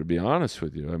Piper, to be honest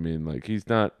with you. I mean, he's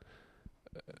not.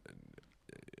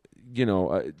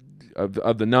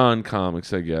 of the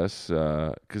non-comics, I guess,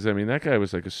 because I mean that guy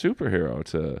was like a superhero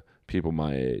to people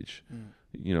my age,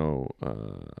 you know,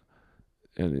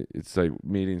 and it's like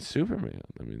meeting Superman.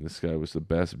 I mean, this guy was the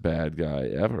best bad guy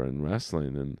ever in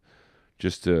wrestling, and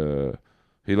just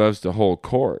he loves to hold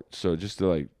court. So just to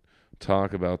like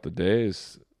talk about the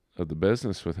days of the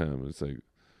business with him, it's like,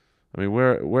 I mean,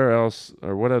 where else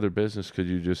or what other business could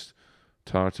you just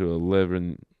talk to a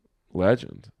living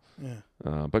legend?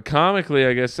 Yeah. But comically,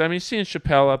 I guess, I mean, seeing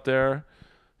Chappelle up there,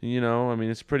 you know, I mean,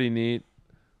 it's pretty neat.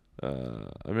 I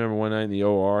remember one night in the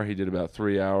OR, he did about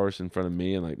 3 hours in front of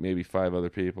me and like maybe 5 other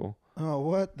people. Oh,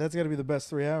 what? That's got to be the best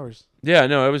 3 hours. Yeah,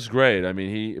 no, it was great. I mean,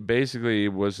 he basically he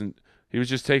was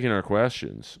just taking our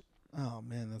questions. Oh,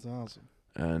 man, that's awesome.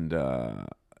 And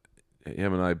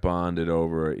him and I bonded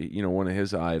over, you know, one of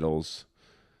his idols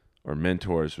or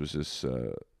mentors was this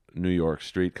New York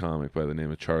street comic by the name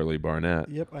of Charlie Barnett.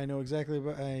 Yep, I know exactly.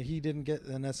 But he didn't get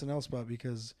an SNL spot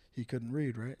because he couldn't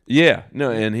read, right? Yeah,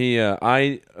 no, and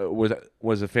I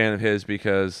was a fan of his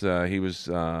because he was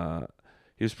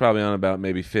probably on about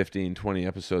maybe 15, 20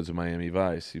 episodes of Miami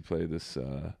Vice. He played this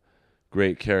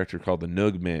great character called the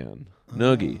Noog Man,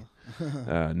 Noogie,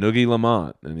 Noogie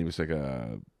Lamont, and he was like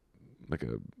a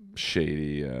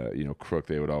shady, you know, crook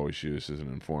they would always use as an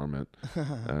informant,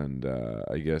 and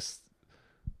I guess,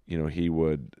 you know, he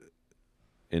would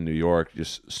in New York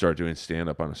just start doing stand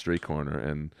up on a street corner,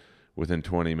 and within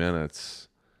 20 minutes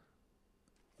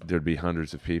there'd be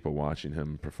hundreds of people watching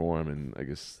him perform, and I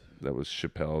guess that was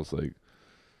Chappelle's like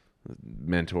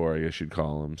mentor, I guess you'd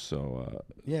call him. So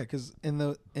yeah, because in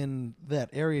that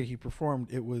area he performed,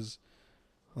 it was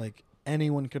like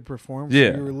anyone could perform. So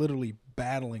yeah, you were literally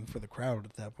battling for the crowd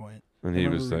at that point. And he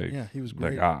was like, yeah, he was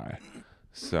great. the guy.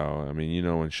 So I mean, you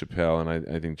know, when Chappelle, and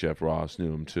I think Jeff Ross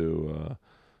knew him too.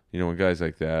 You know, when guys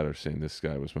like that are saying this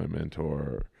guy was my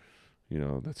mentor, you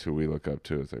know, that's who we look up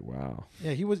to. It's like, wow.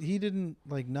 Yeah, he didn't,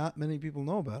 like, not many people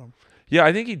know about him. Yeah,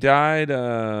 I think he died,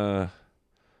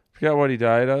 forgot what he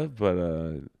died of,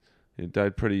 but he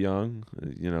died pretty young,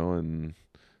 you know, and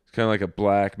it's kind of like a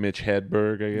black Mitch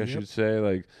Hedberg, I guess you'd say.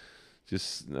 Like,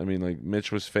 just, I mean, like,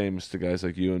 Mitch was famous to guys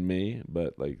like you and me,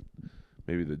 but, like,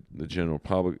 maybe the general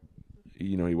public,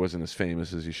 you know, he wasn't as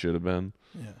famous as he should have been.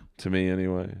 Yeah. To me,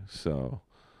 anyway. So,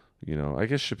 you know, I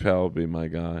guess Chappelle would be my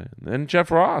guy. And Jeff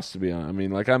Ross, to be honest. I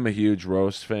mean, like, I'm a huge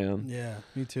roast fan. Yeah,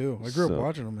 me too. I grew up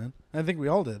watching him, man. I think we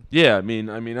all did. Yeah, I mean,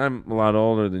 I'm a lot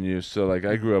older than you, so, like,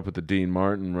 I grew up with the Dean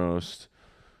Martin roast,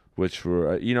 which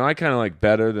were, you know, I kind of like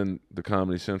better than the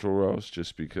Comedy Central roast,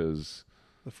 just because.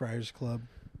 The Friars Club.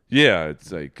 Yeah,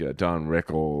 it's like Don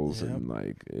Rickles, and,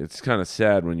 like, it's kind of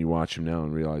sad when you watch him now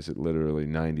and realize that literally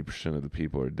 90% of the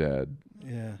people are dead.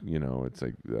 Yeah. You know, it's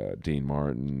like Dean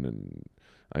Martin, and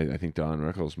I think Don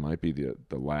Rickles might be the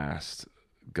last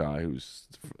guy who's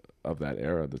of that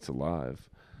era that's alive.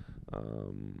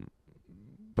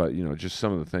 But, you know, just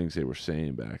some of the things they were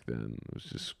saying back then was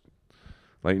just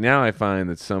like, now I find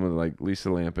that some of like Lisa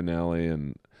Lampanelli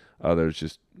and others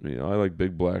just, you know, I like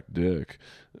Big Black Dick,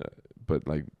 but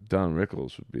like Don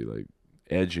Rickles would be like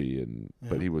edgy, and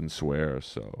but he wouldn't swear.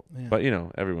 So, but you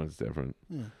know, everyone's different.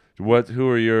 Yeah. Who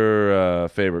are your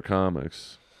favorite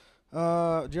comics?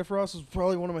 Jeff Ross is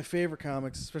probably one of my favorite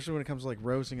comics, especially when it comes to like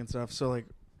roasting and stuff. So like,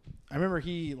 I remember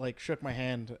he like shook my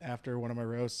hand after one of my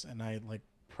roasts, and I like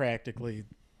practically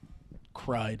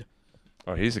cried.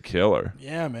 Oh, he's a killer.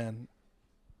 Yeah, man.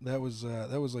 That was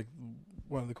like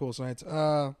one of the coolest nights.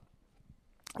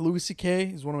 Louis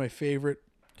C.K. is one of my favorite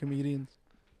comedians.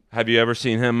 Have you ever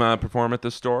seen him perform at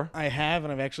the store? I have,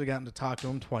 and I've actually gotten to talk to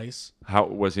him twice. How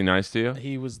was he? Nice to you?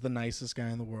 He was the nicest guy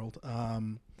in the world.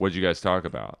 What'd you guys talk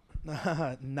about?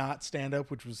 Not stand up,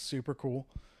 which was super cool.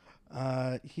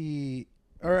 We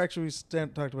talked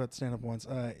about stand up once.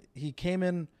 He came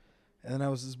in,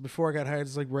 and before I got hired.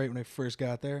 It's like right when I first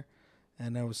got there,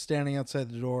 and I was standing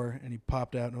outside the door, and he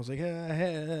popped out, and I was like,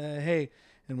 hey,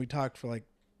 and we talked for like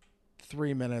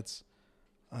 3 minutes,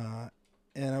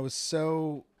 and I was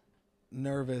so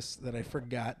nervous that I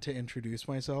forgot to introduce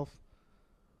myself.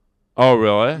 Oh,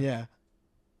 really? Yeah.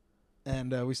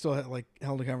 And we still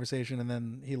held a conversation, and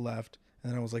then he left,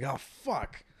 and then I was like, oh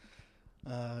fuck,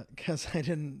 because I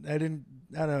don't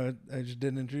know, I just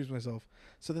didn't introduce myself.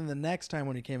 So then the next time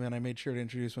when he came in, I made sure to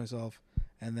introduce myself,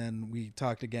 and then we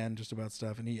talked again just about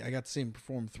stuff, and I got to see him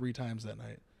perform 3 times that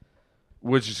night.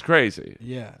 Which is crazy.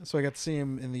 Yeah, so I got to see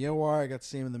him in the OR, I got to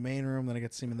see him in the main room, then I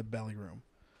got to see him in the belly room,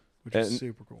 which is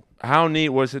super cool. How neat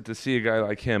was it to see a guy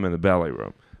like him in the belly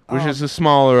room? Which is the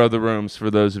smaller of the rooms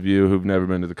for those of you who've never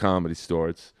been to the Comedy Store.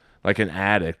 It's like an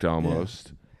attic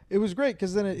almost. it was great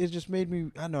because then it just made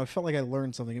me. I don't know. I felt like I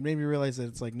learned something. It made me realize that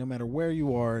it's like no matter where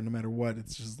you are, no matter what,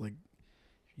 it's just like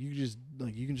you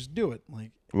can just do it.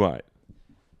 Like Right.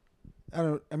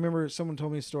 I remember someone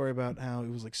told me a story about how it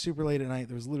was like super late at night.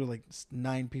 There was literally like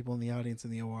 9 people in the audience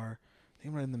in the OR. They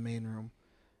were in the main room.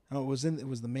 No, it was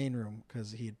the main room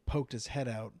because he had poked his head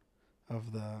out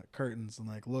of the curtains and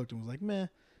like looked and was like meh,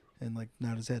 and like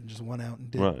nodded his head and just went out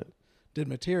and did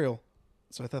material.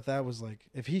 So I thought that was like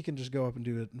if he can just go up and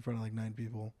do it in front of like 9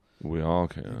 people, We all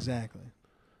can. exactly.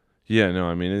 Yeah, no,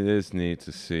 I mean it is neat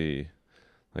to see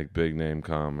like big name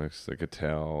comics like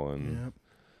Attell and Yep.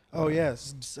 Oh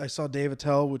yes, I saw Dave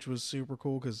Attell, which was super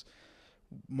cool because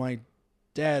my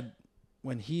dad,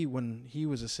 when he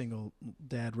was a single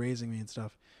dad raising me and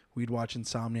stuff, we'd watch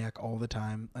Insomniac all the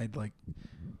time. I'd like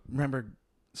remember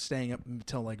staying up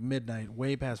until like midnight,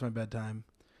 way past my bedtime,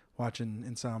 watching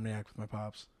Insomniac with my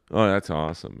pops. Oh, that's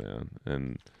awesome, man.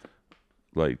 And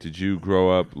like, did you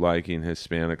grow up liking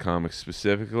Hispanic comics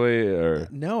specifically, or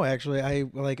No, actually, I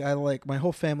like my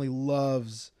whole family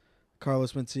loves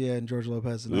Carlos Mencia and George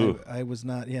Lopez, and Ooh. I was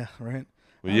not. Yeah, right.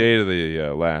 well, you ate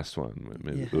the last one?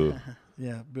 Maybe, Yeah,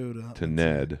 yeah, Buddha to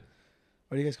Ned.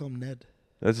 What do you guys call him, Ned?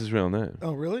 That's his real name.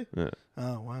 Oh, really? Yeah.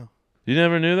 Oh, wow. You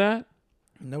never knew that?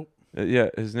 Nope. Yeah,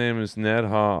 his name is Ned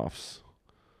Hoffs.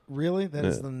 Really? That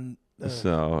is the.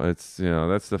 So it's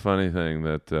that's the funny thing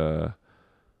that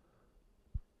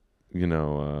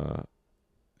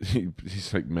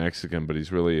he's like Mexican, but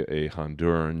he's really a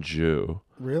Honduran Jew.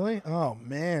 Really? Oh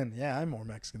man, yeah, I'm more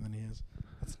Mexican than he is.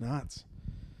 That's nuts.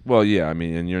 Well, yeah, I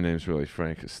mean, and your name's really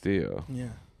Frank Castillo.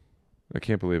 Yeah. I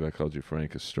can't believe I called you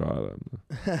Frank Estrada.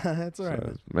 That's all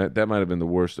right. Man. That might have been the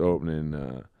worst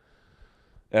opening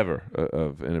ever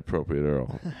of Inappropriate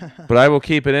Earl. But I will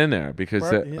keep it in there because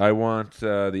I want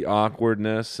the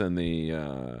awkwardness and the,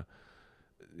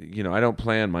 I don't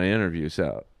plan my interviews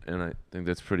out. And I think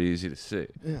that's pretty easy to see.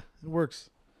 Yeah, it works.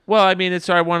 Well, I mean,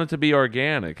 I want it to be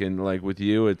organic. And like with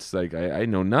you, it's like I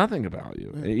know nothing about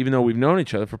you, even though we've known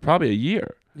each other for probably a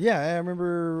year. Yeah, I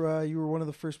remember you were one of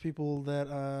the first people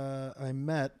that I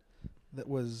met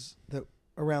that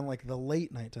around like the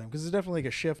late night time, because there's definitely like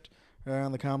a shift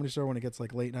around the Comedy Store when it gets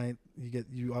like late night.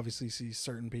 You obviously see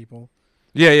certain people.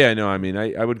 Yeah, no, I mean,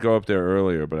 I would go up there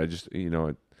earlier, but I just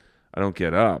I don't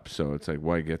get up, so it's like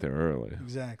why get there early?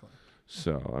 Exactly.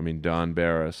 So I mean, Don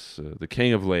Barris, the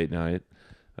king of late night,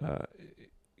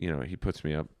 he puts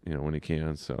me up, when he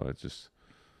can. So it's just.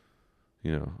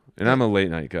 And I'm a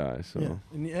late night guy, so. Yeah.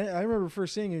 And I remember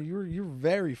first seeing you. You were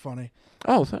very funny.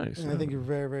 Oh, thanks. And I think you're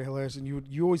very, very hilarious. And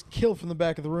you always kill from the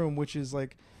back of the room, which is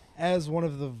like, as one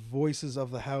of the voices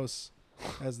of the house,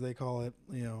 as they call it.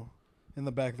 In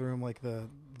the back of the room, like the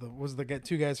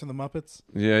two guys from the Muppets.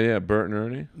 Yeah, Bert and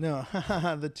Ernie. No,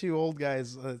 the 2 old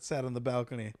guys that sat on the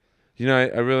balcony. I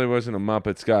really wasn't a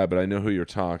Muppets guy, but I know who you're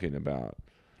talking about.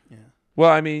 Yeah. Well,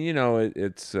 I mean,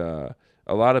 it's.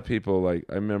 A lot of people, like,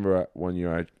 I remember one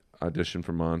year I auditioned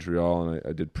for Montreal, and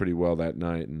I did pretty well that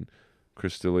night, and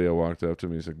Chris D'Elia walked up to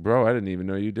me. He's like, bro, I didn't even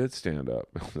know you did stand up.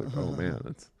 I was like, oh, man,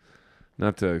 that's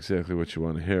not exactly what you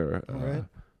want to hear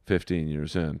 15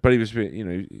 years in. But he was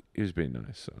being, he was being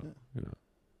nice, so,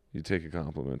 you take a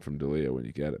compliment from D'Elia when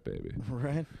you get it, baby.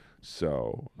 Right.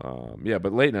 So,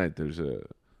 but late night, there's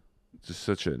just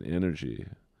such an energy.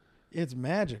 It's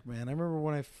magic, man. I remember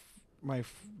when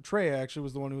Trey actually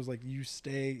was the one who was like, you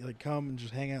stay, like come and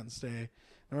just hang out and stay. I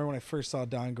remember when I first saw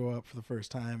Don go up for the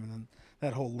first time, and then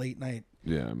that whole late night.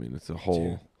 Yeah, I mean, it's a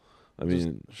whole,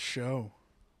 show.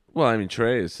 Well, I mean,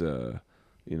 Trey is,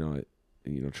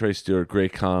 Trey Stewart,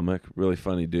 great comic, really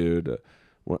funny dude.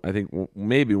 I think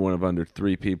maybe one of under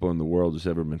 3 people in the world who's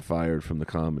ever been fired from the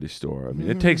Comedy Store. I mean,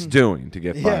 it takes doing to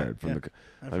get fired from the.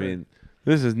 I mean,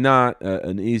 this is not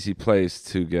an easy place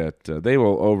to get. They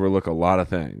will overlook a lot of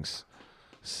things.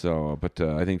 So, but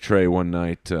I think Trey one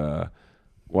night,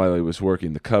 while he was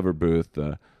working the cover booth,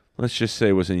 let's just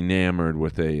say was enamored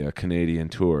with a Canadian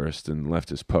tourist and left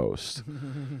his post.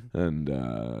 And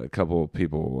a couple of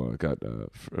people got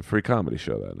a free comedy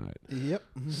show that night. Yep.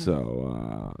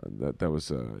 So that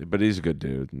was, but he's a good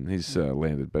dude, and he's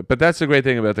landed. But that's the great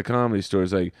thing about the Comedy Store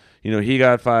is, like, he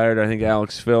got fired. I think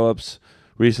Alex Phillips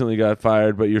recently got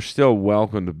fired, but you're still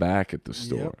welcomed back at the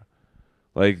store. Yep.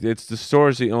 Like, the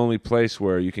store's the only place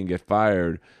where you can get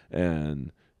fired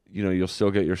and, you'll still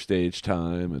get your stage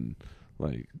time and,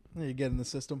 like... You get in the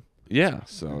system. Yeah,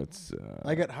 so it's...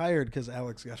 I got hired because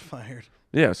Alex got fired.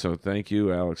 Yeah, so thank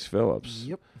you, Alex Phillips.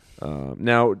 Yep.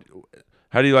 Now,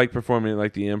 how do you like performing at,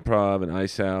 like, the Improv and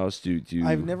Ice House? Do you...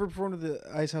 I've never performed at the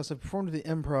Ice House. I've performed at the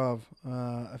Improv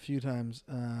a few times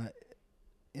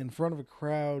in front of a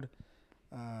crowd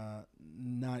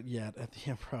Not yet at the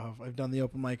Improv. I've done the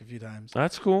open mic a few times.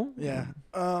 That's cool. Yeah.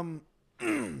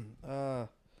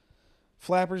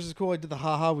 Flappers is cool. I did the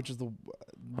Haha, which is the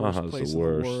worst Ha-ha's place the in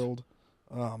worst. the world.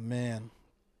 Oh man.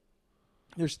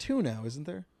 There's 2 now, isn't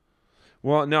there?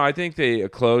 Well, no, I think they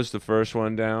closed the first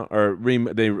one down, or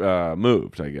they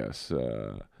moved, I guess.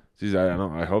 Geez, I don't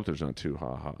know. I hope there's not 2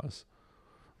 ha-has.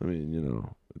 I mean,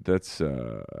 that's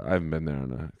I haven't been there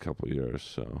in a couple of years,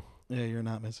 so. Yeah, you're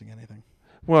not missing anything.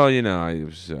 Well, I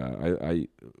was I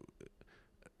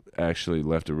actually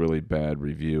left a really bad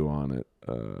review on it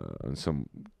on some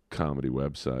comedy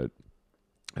website,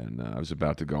 and I was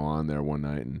about to go on there one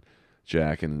night, and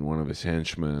Jack and one of his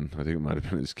henchmen, I think it might have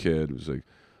been his kid, was like,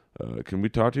 can we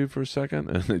talk to you for a second?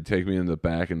 And they take me in the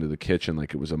back into the kitchen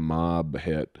like it was a mob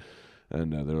hit.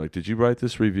 And they're like, did you write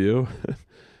this review?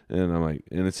 And I'm like,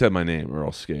 and it said my name,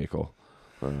 Earl Skakel.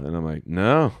 And I'm like,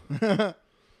 no.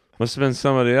 Must have been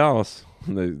somebody else.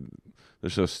 And they're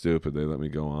so stupid, they let me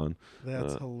go on.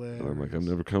 That's hilarious. And I'm like, I'm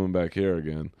never coming back here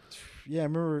again. Yeah, I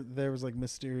remember there was like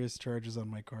mysterious charges on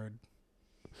my card.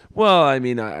 Well, I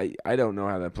mean, I don't know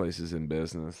how that place is in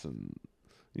business. And,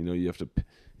 you have to...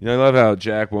 I love how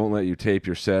Jack won't let you tape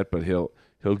your set, but he'll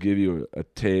give you a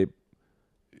tape,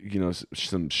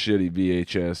 some shitty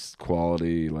VHS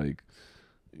quality, like,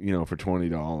 for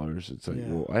 $20. It's like,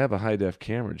 well, I have a high def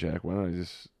camera, Jack. Why don't I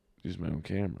just use my own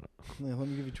camera? Yeah, let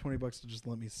me give you $20 to just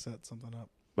let me set something up.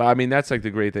 But I mean, that's like the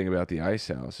great thing about the Ice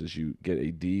House is you get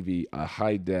a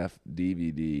high def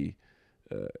DVD,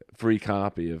 free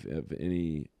copy of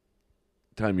any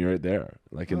time you're there,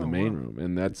 like in the main room,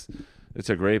 and it's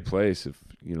a great place if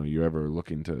you're ever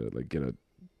looking to like get a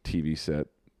TV set,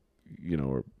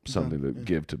 or something to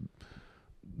give to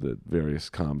the various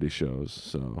comedy shows.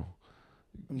 So,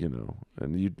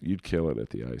 and you'd kill it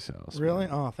at the Ice House. Really?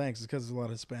 Man. Oh, thanks. It's because there's a lot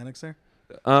of Hispanics there.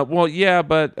 Well, yeah,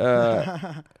 but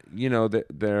they're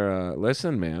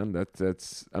listen, man.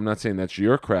 That's I'm not saying that's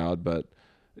your crowd, but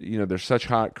there's such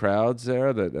hot crowds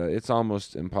there that it's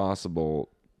almost impossible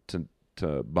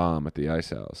to bomb at the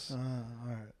Ice House. All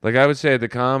right. Like I would say at the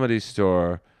Comedy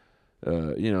Store,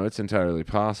 it's entirely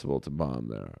possible to bomb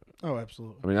there. Oh,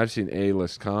 absolutely. I mean, I've seen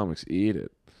A-list comics eat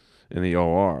it in the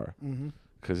OR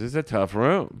because it's a tough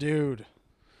room, dude.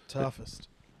 Toughest.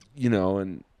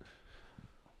 And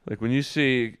like when you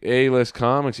see A-list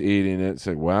comics eating it, it's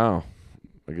like, wow,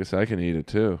 I guess I can eat it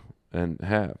too, and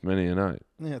have many a night.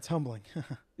 Yeah, it's humbling.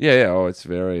 Yeah. Oh, it's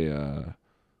very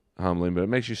humbling, but it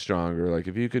makes you stronger. Like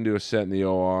if you can do a set in the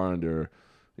OR under,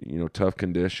 tough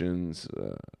conditions,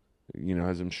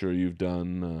 as I'm sure you've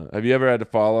done. Have you ever had to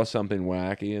follow something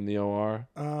wacky in the OR?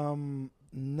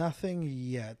 Nothing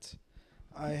yet.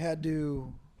 I had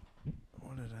to.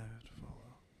 What did I have to follow?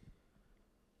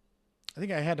 I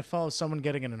think I had to follow someone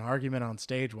getting in an argument on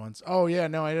stage once. Oh yeah,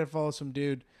 no, I had to follow some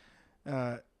dude.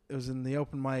 It was in the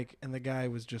open mic, and the guy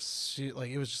was just like,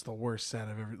 it was just the worst set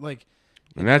I've ever like.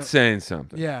 And that's saying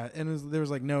something. Yeah, and there was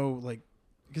like no like,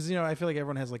 because I feel like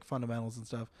everyone has like fundamentals and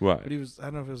stuff. Right. But he was, I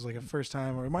don't know if it was like a first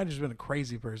time or it might have just been a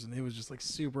crazy person. It was just like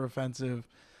super offensive,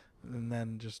 and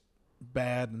then just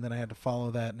bad, and then I had to follow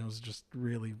that, and it was just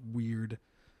really weird.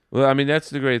 Well, I mean, that's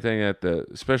the great thing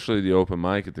especially the open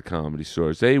mic at the Comedy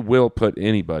Stores. They will put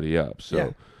anybody up.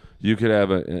 So you could have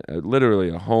literally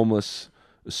a homeless,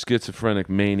 schizophrenic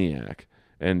maniac,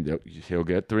 and he'll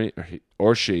get 3,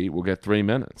 or she will get 3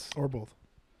 minutes. Or both.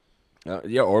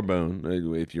 Or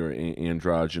Boone, if you're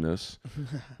androgynous,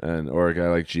 or a guy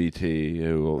like GT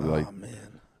who will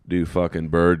do fucking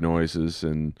bird noises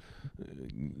and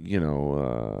he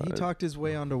talked his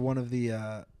way onto one of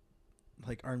the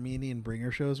Armenian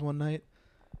bringer shows one night.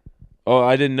 Oh,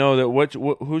 I didn't know that.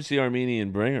 Who's the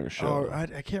Armenian bringer show? Oh, I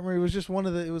can't remember. It was just one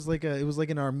of the. It was like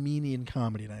an Armenian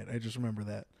comedy night. I just remember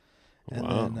that.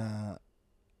 And then,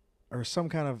 or some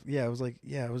kind of it was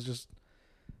it was just.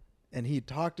 And he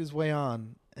talked his way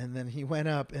on, and then he went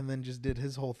up and then just did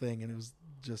his whole thing, and it was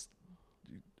just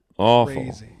awful.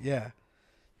 Crazy. Yeah.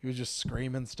 He was just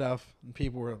screaming stuff, and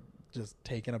people were just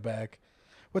taken aback.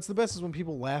 What's the best is when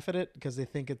people laugh at it because they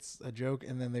think it's a joke,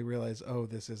 and then they realize, oh,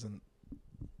 this isn't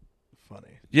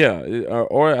funny. Yeah,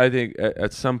 or I think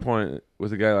at some point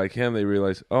with a guy like him, they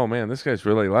realize, oh, man, this guy's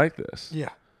really like this.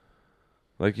 Yeah.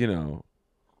 Like,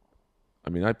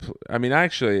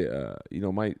 actually,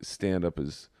 my stand-up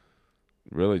is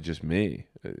really just me,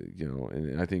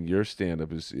 and I think your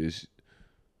stand-up is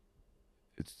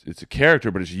it's a character,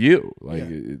 but it's you,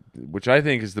 which I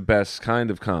think is the best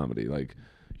kind of comedy. Like,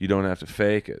 you don't have to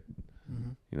fake it.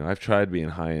 Mm-hmm. I've tried being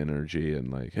high energy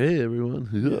and like, hey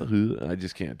everyone, I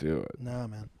just can't do it. No,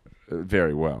 man.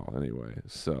 Very well, anyway.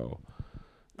 So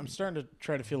I'm starting to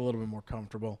try to feel a little bit more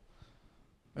comfortable.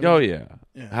 Oh yeah.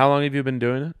 Yeah. How long have you been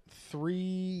doing it? 3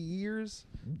 years.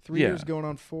 3 Yeah. years going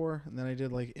on 4, and then I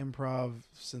did like improv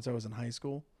since I was in high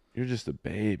school. You're just a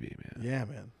baby, man. Yeah,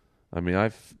 man. I mean,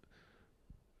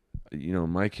 in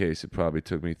my case, it probably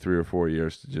took me 3 or 4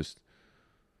 years to just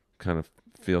kind of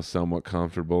feel somewhat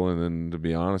comfortable, and then, to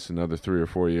be honest, another 3 or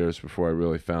 4 years before I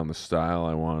really found the style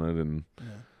I wanted. And Yeah.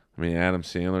 I mean, Adam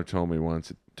Sandler told me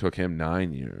once it took him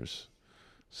 9 years,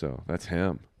 so that's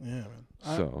him. Yeah, man.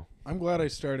 So I'm glad I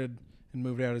started and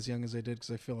moved out as young as I did,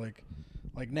 because I feel like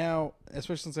now,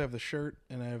 especially since I have the shirt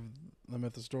and I have them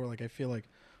at the store, like I feel like,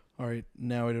 all right,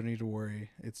 now I don't need to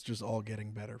worry. It's just all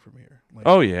getting better from here. Like,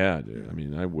 oh yeah, dude. Yeah. I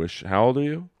mean, I wish. How old are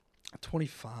you?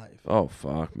 25. Oh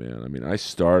fuck, man. I mean, I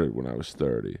started when I was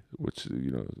 30, which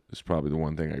is probably the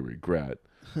one thing I regret.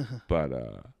 But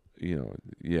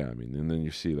yeah. I mean, and then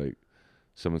you see like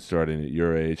someone starting at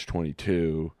your age,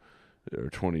 22 or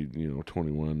 20,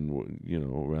 21,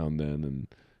 around then, and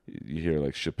you hear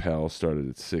like Chappelle started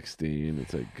at 16.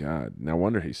 It's like, God, no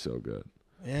wonder he's so good.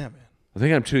 Yeah, man. I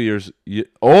think I'm 2 years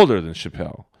older than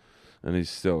Chappelle, and he's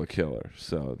still a killer.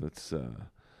 So that's,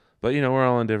 but we're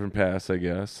all on different paths, I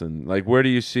guess. And like, where do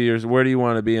you see where do you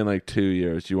want to be in like 2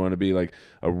 years? Do you want to be like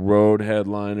a road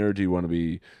headliner? Do you want to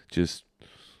be just,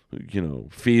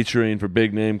 featuring for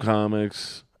big name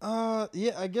comics?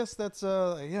 Yeah, I guess that's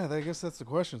I guess that's the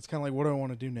question. It's kind of like, what do I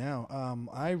want to do now?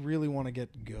 I really want to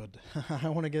get good. I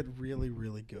want to get really,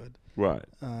 really good. Right.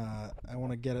 I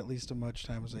want to get at least as much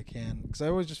time as I can, because I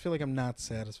always just feel like I'm not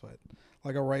satisfied.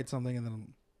 Like I'll write something and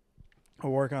then I'll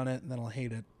work on it and then I'll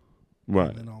hate it. Right.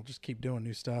 And then I'll just keep doing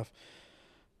new stuff.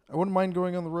 I wouldn't mind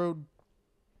going on the road.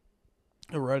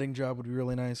 A writing job would be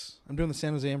really nice. I'm doing the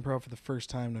San Jose Improv for the first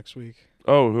time next week.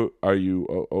 Oh, who are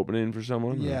you opening for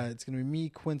someone? Yeah, it's going to be me,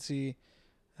 Quincy,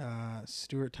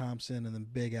 Stuart Thompson, and then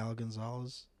Big Al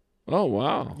Gonzalez. Oh,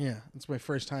 wow. Yeah, it's my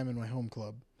first time in my home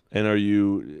club. And are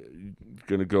you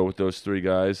going to go with those 3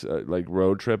 guys, like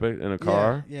road trip it in a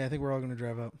car? Yeah, I think we're all going to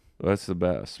drive up. Well, that's the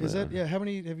best, man. Is that? Yeah, have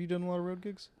you done a lot of road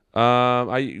gigs?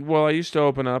 I used to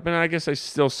open up, and I guess I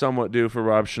still somewhat do for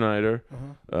Rob Schneider.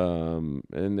 Uh-huh.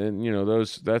 And then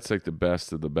that's like the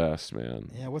best of the best, man.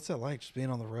 Yeah, what's that like, just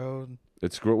being on the road?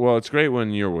 It's it's great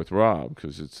when you're with Rob,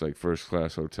 because it's like first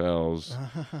class hotels.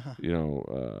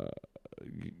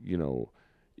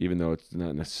 Even though it's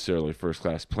not necessarily first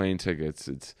class plane tickets,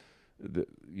 it's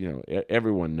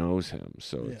everyone knows him,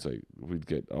 so it's like we'd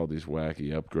get all these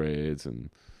wacky upgrades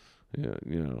and. Yeah,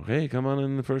 hey, come on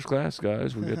in the first class,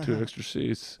 guys. We got 2 extra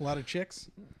seats. A lot of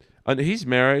chicks. And he's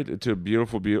married to a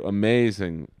beautiful,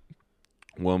 amazing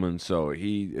woman, so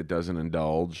he doesn't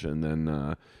indulge. And then,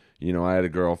 I had a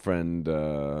girlfriend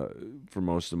for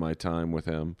most of my time with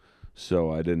him,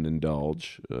 so I didn't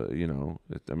indulge.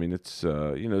 It's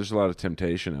there's a lot of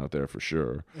temptation out there for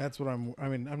sure. That's what I'm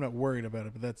not worried about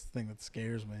it, but that's the thing that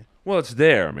scares me. Well, it's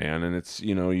there, man, and it's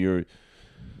you're.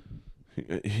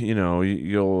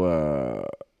 You'll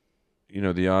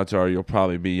the odds are you'll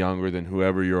probably be younger than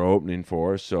whoever you're opening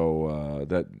for, so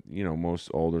that most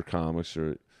older comics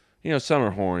are some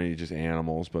are horny, just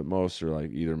animals, but most are like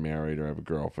either married or have a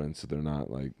girlfriend, so they're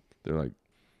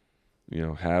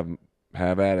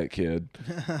have at it, kid.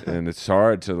 And it's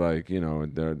hard to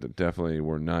there definitely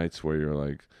were nights where you're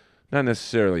like not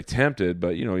necessarily tempted,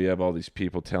 but you have all these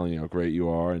people telling you how great you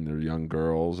are, and they're young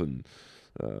girls, and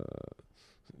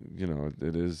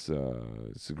it is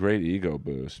it's a great ego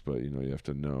boost, but you have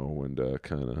to know when to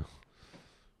kind of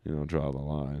draw the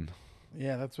line.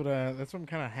 Yeah, that's what I'm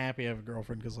kind of happy I have a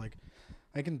girlfriend, because like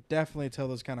I can definitely tell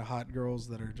those kind of hot girls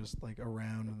that are just like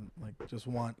around and like just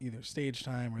want either stage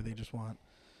time or they just want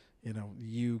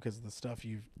you because of the stuff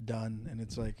you've done, and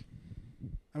it's like,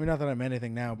 I mean, not that I'm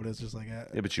anything now, but it's just like yeah,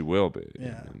 but you will be.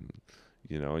 Yeah. And,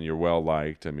 and you're well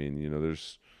liked. I mean,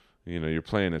 there's you're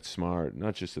playing it smart,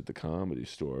 not just at the Comedy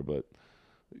Store, but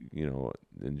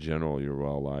in general, you're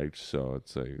well liked. So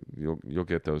it's like you'll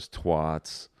get those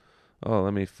twats. Oh,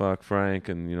 let me fuck Frank,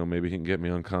 and maybe he can get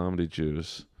me on Comedy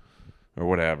Juice, or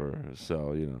whatever.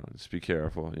 So just be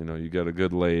careful. You got a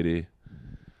good lady,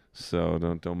 so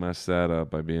don't mess that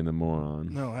up by being a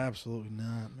moron. No, absolutely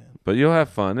not, man. But you'll have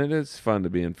fun. It is fun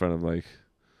to be in front of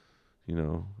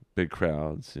big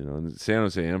crowds, and San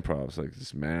Jose Improv is like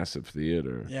this massive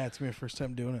theater. Yeah, it's my first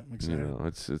time doing it. I'm excited.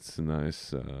 It's a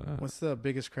nice. What's the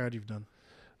biggest crowd you've done?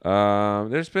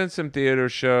 There's been some theater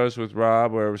shows with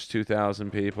Rob where it was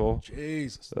 2,000 people.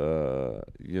 Jesus. And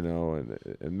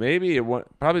maybe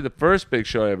probably the first big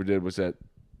show I ever did was at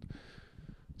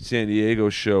San Diego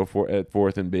show at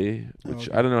 4th and B, which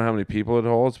I don't know how many people it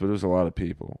holds, but it was a lot of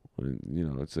people.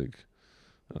 It's like,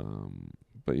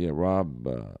 but yeah, Rob.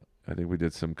 I think we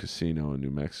did some casino in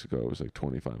New Mexico. It was like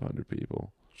 2,500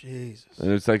 people. Jesus.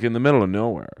 And it's like in the middle of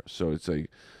nowhere. So it's like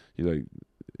you like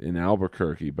in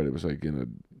Albuquerque, but it was like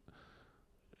in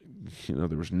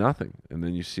there was nothing. And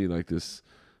then you see like this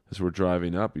as we're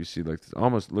driving up, you see like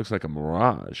almost looks like a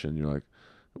mirage, and you're like,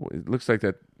 it looks like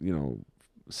that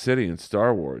city in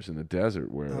Star Wars in the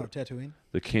desert where Tatooine,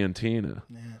 the cantina,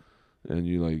 yeah, and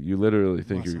you literally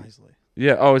think Mos you're. Eisley.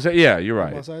 Yeah. Oh, is that? Yeah, you're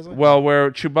right. Mos Eisley? Well, where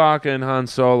Chewbacca and Han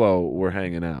Solo were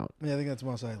hanging out. Yeah, I think that's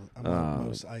Mos Eisley.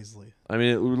 Mos Eisley. I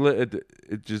mean,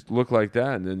 it just looked like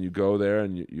that, and then you go there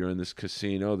and you're in this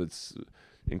casino that's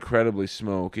incredibly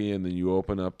smoky, and then you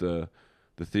open up the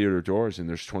theater doors and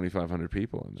there's 2,500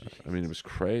 people in there. Jesus. I mean, it was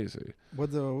crazy.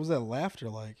 What was that laughter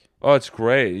like? Oh, it's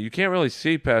great. You can't really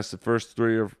see past the first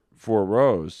 3 or 4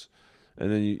 rows,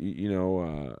 and then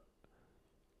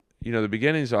the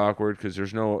beginning's awkward because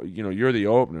there's no, you're the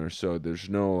opener, so there's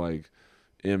no like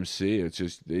MC. It's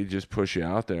just they just push you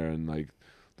out there, and like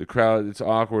the crowd, it's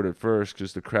awkward at first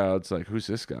because the crowd's like, "Who's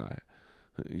this guy?"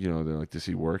 They're like, "Does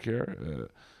he work here?"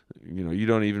 You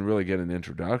don't even really get an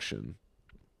introduction.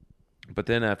 But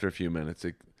then after a few minutes,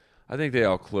 I think they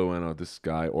all clue in on this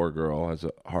guy or girl has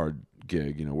a hard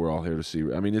gig. We're all here to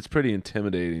see. I mean, it's pretty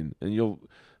intimidating, and you'll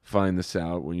find this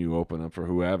out when you open up for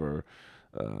whoever.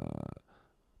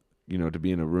 To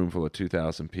be in a room full of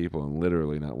 2,000 people and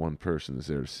literally not one person is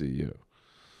there to see you.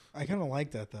 I kind of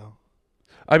like that though.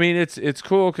 I mean, it's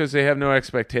cool because they have no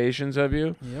expectations of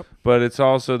you. Yep. But it's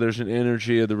also there's an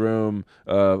energy of the room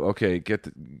of okay,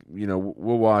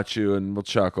 we'll watch you and we'll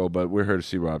chuckle, but we're here to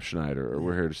see Rob Schneider or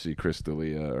we're here to see Chris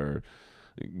D'Elia or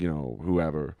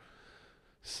whoever.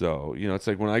 So it's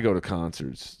like when I go to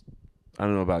concerts, I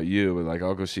don't know about you, but like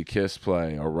I'll go see Kiss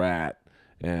play or Rat,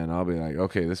 and I'll be like,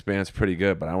 okay, this band's pretty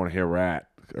good, but I want to hear Rat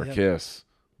or Kiss,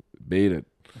 beat it.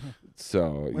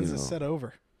 So when's the set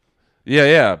over?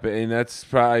 Yeah, and that's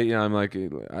probably I'm like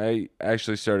I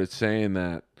actually started saying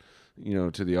that,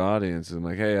 to the audience. I'm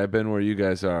like, hey, I've been where you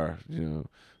guys are.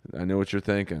 I know what you're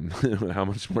thinking. How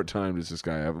much more time does this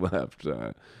guy have left?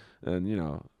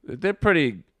 And they're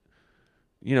pretty.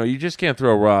 You just can't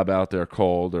throw Rob out there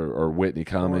cold or Whitney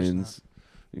Cummings.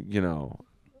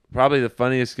 Probably the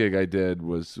funniest gig I did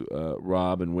was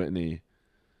Rob and Whitney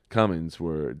Cummings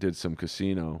did some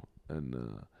casino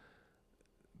and.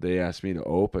 They asked me to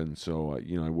open, so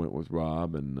I went with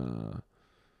Rob and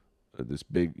this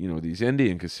big, these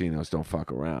Indian casinos don't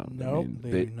fuck around. Nope,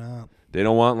 they do not. They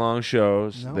don't want long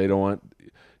shows. Nope. They don't want,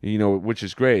 which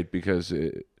is great because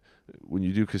when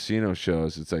you do casino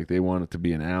shows, it's like they want it to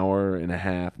be an hour and a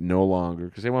half, no longer,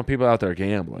 because they want people out there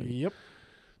gambling. Yep.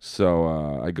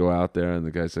 So I go out there, and the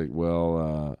guy's like,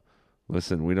 well,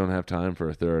 listen, we don't have time for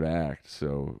a third act,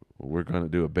 so we're going to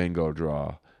do a bingo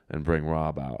draw and bring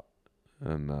Rob out.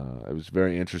 And it was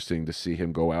very interesting to see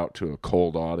him go out to a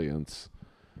cold audience,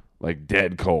 like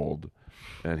dead cold,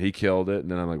 and he killed it.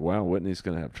 And then I'm like, wow, Whitney's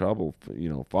going to have trouble,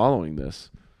 following this,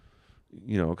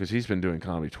 because he's been doing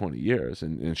comedy 20 years,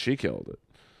 and she killed it.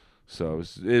 So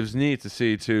it was neat to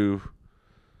see two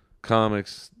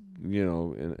comics, in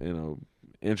a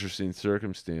interesting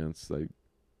circumstance, like,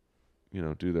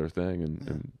 do their thing,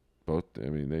 and both. I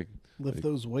mean, they lift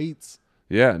those weights.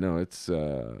 Yeah, no, it's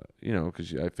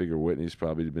because I figure Whitney's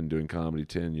probably been doing comedy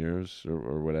 10 years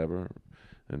or whatever,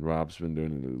 and Rob's been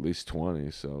doing it at least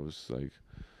 20. So it's like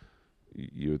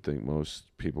you would think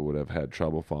most people would have had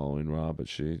trouble following Rob, but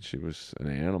she was an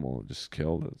animal and just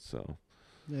killed it. So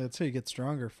yeah, that's how you get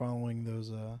stronger, following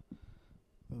those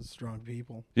strong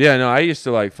people. Yeah, no, I used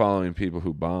to like following people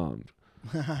who bombed.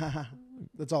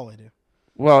 That's all I do.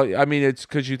 Well, I mean, it's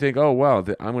because you think, oh wow,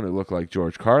 I'm going to look like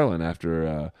George Carlin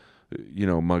after.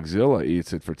 Mugzilla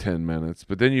eats it for 10 minutes,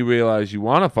 but then you realize you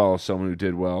want to follow someone who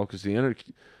did well because the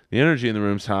energy in the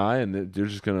room's high, and they're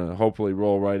just going to hopefully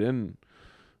roll right in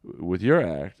with your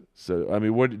act. So, I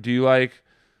mean, what do you like?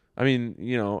 I mean,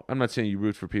 I'm not saying you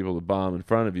root for people to bomb in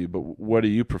front of you, but what do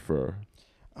you prefer?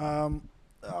 Oh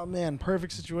man,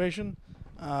 perfect situation.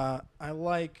 I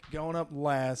like going up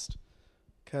last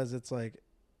because it's like,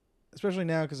 especially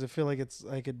now because I feel like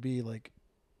I could be like.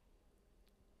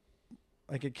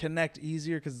 I could connect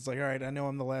easier because it's like, all right, I know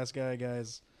I'm the last guy,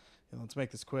 guys. Let's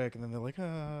make this quick. And then they're like,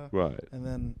 right. And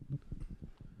then,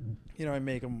 I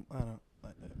make them.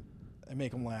 I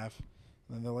make them laugh.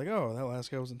 And then they're like, oh, that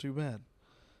last guy wasn't too bad.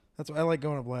 That's why I like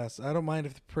going up last. I don't mind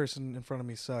if the person in front of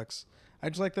me sucks. I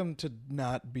just like them to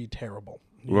not be terrible.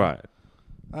 Right.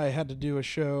 I had to do a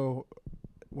show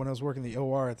when I was working the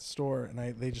OR at the store, and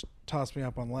they just tossed me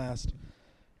up on last.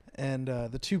 And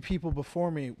the two people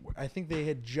before me, I think they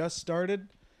had just started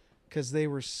because they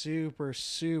were super,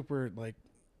 super, like,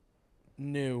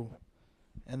 new.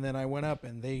 And then I went up,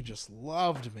 and they just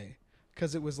loved me.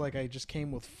 because it was like I just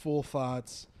came with full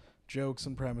thoughts, jokes,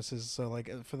 and premises. So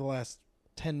like for the last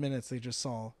 10 minutes, they just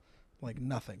saw like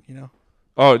nothing, you know?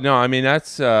 Oh no, I mean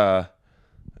that's bringer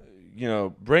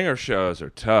shows are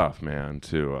tough, man,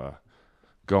 to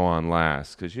go on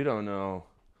last because you don't know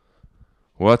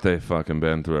what they've fucking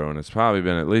been through, and it's probably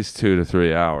been at least 2 to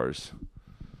 3 hours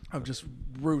Of just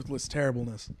ruthless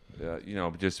terribleness.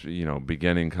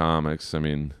 Beginning comics. I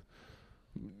mean,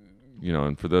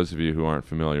 and for those of you who aren't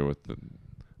familiar with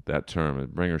that term,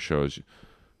 bringer shows,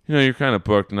 you're kind of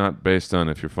booked not based on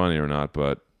if you're funny or not,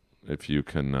 but if you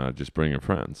can just bring your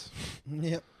friends.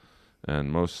 Yep.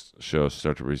 And most shows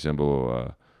start to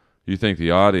resemble. You think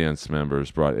the audience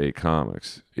members brought 8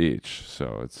 comics each,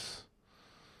 so it's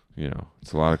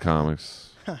a lot of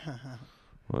comics.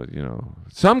 Well,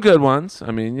 some good ones.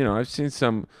 I mean, I've seen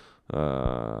some.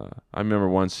 I remember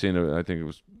once seeing I think it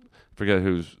was, forget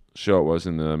whose show it was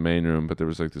in the main room, but there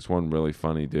was like this one really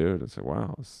funny dude. It's like,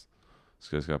 wow, this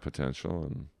guy's got potential,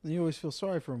 and you always feel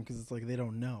sorry for them because it's like they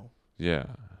don't know. Yeah.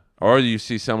 Or you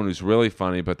see someone who's really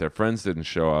funny, but their friends didn't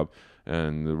show up,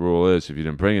 and the rule is if you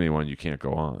didn't bring anyone, you can't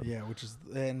go on. Yeah,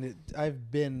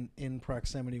 I've been in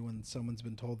proximity when someone's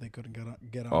been told they couldn't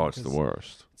get on. Oh, it's the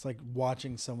worst. It's like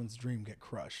watching someone's dream get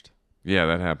crushed. Yeah,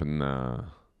 that happened, I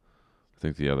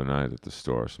think the other night at the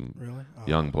store. Some really?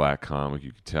 young black comic,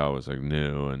 you could tell, was like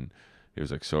new, and he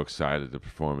was like so excited to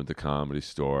perform at the Comedy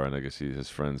Store, and I guess his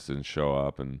friends didn't show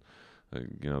up, and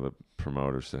the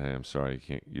promoter said, "Hey, I'm sorry,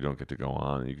 you don't get to go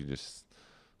on." And you could just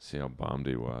see how bummed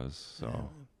he was. So, yeah.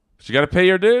 But you got to pay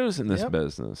your dues in this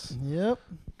business. Yep.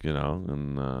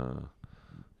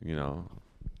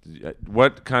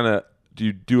 What kind of do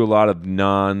you do? A lot of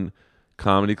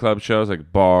non-comedy club shows,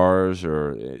 like bars,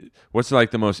 or what's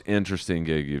like the most interesting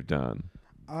gig you've done?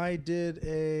 I did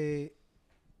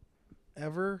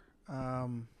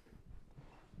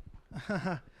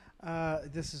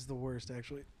this is the worst,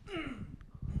 actually.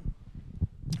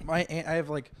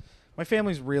 My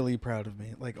family's really proud of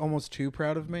me, like almost too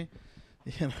proud of me.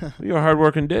 You're a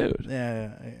hardworking dude.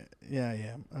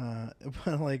 Yeah.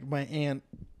 But like my aunt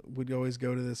would always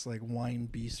go to this like wine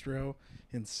bistro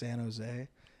in San Jose.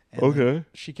 And okay.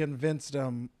 She convinced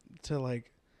them to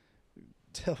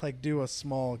do a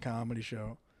small comedy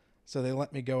show, so they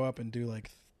let me go up and do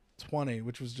like 20,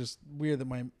 which was just weird that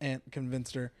my aunt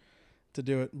convinced her to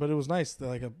do it, but it was nice that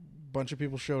like a bunch of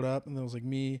people showed up, and there was like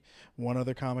me, one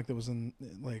other comic that was in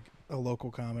like a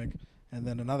local comic, and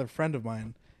then another friend of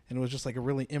mine, and it was just like a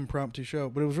really impromptu show,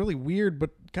 but it was really weird but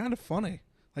kind of funny.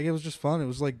 Like it was just fun. It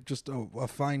was like just a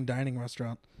fine dining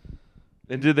restaurant.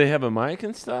 And did they have a mic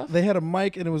and stuff? They had a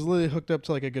mic, and it was literally hooked up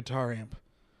to like a guitar amp.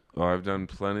 Oh, I've done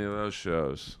plenty of those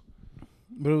shows.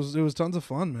 But it was tons of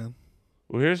fun, man.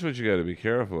 Well, here's what you got to be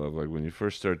careful of. Like when you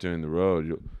first start doing the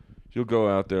road, you'll go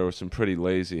out there with some pretty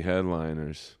lazy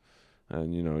headliners,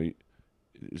 and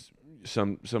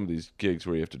some of these gigs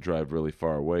where you have to drive really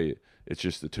far away, it's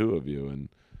just the two of you, and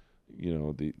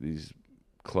these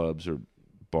clubs or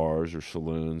bars or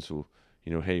saloons will,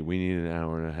 hey, we need an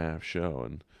hour and a half show,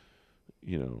 and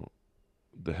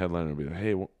the headliner will be like,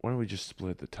 hey, why don't we just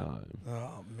split the time?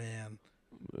 Oh man.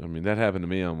 I mean, that happened to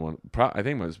me on one. I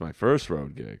think it was my first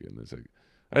road gig, and it's like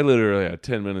I literally had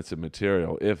 10 minutes of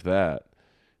material, if that,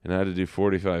 and I had to do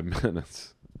 45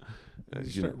 minutes.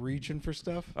 Did you start reaching for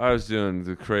stuff? I was doing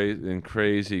the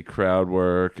crazy crowd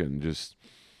work and just,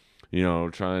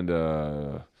 trying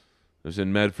to. I was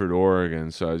in Medford, Oregon,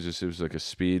 so it was like a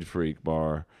speed freak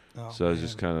bar. Oh, so I was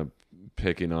just kind of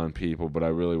picking on people, but I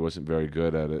really wasn't very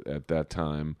good at it at that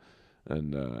time.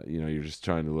 And, you're just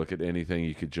trying to look at anything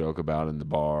you could joke about in the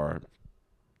bar.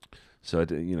 So,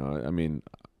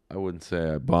 I wouldn't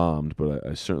say I bombed, but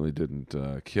I certainly didn't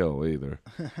kill either.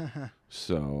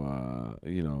 So,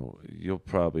 you'll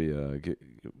probably get...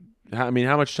 how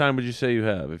much time would you say you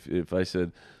have? If I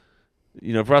said,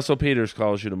 if Russell Peters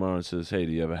calls you tomorrow and says, hey,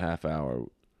 do you have a half hour?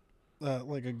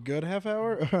 Like a good half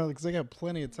hour? Because I got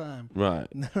plenty of time. Right.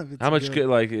 How much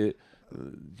good,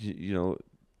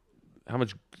 how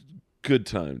much good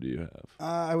time do you have?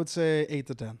 I would say 8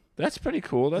 to 10. That's pretty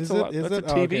cool. That's a lot. That's a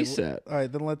TV set. All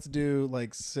right, then let's do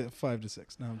like 5 to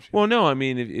 6. No, I'm just well, no, I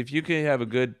mean, if you can have a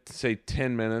good, say,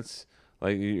 10 minutes,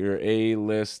 like your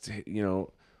A-list,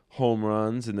 home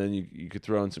runs, and then you could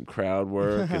throw in some crowd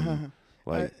work. And,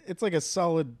 it's like a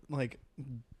solid, like,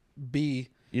 B,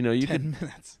 you 10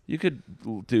 minutes. You could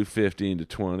do 15 to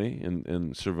 20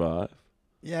 and survive.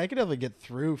 Yeah, I could definitely get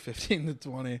through 15 to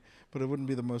 20, but it wouldn't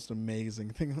be the most amazing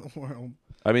thing in the world.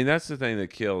 I mean, that's the thing that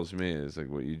kills me is like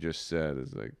what you just said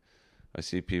is like, I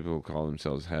see people who call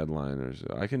themselves headliners.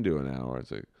 I can do an hour.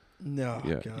 It's like, no,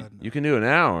 yeah, God, no. You can do an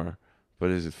hour,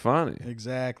 but is it funny?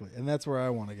 Exactly. And that's where I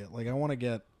want to get. Like, I want to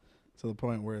get to the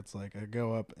point where it's like I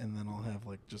go up and then I'll have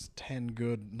like just 10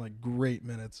 good, like great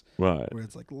minutes Right. where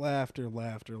it's like laughter,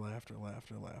 laughter, laughter,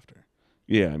 laughter, laughter.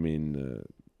 Yeah, I mean,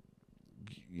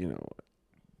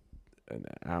 an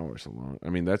hour's a long. I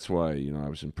mean, that's why I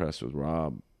was impressed with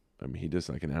Rob. I mean, he does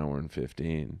like an hour and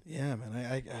 15. Yeah,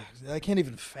 man. I can't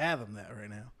even fathom that right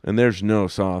now. And there's no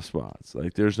soft spots.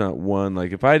 Like, there's not one.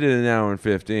 Like, if I did an hour and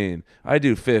 15, I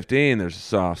do 15. There's a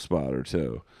soft spot or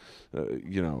two.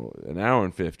 An hour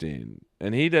and 15.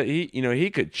 And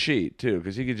he could cheat too,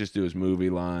 because he could just do his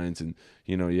movie lines and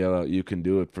yell out, "You can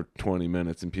do it" for 20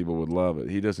 minutes, and people would love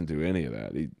it. He doesn't do any of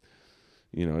that.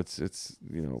 It's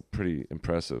pretty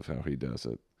impressive how he does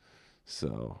it.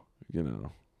 So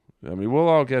I mean, we'll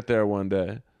all get there one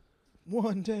day.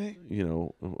 One day.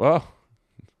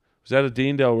 Was that a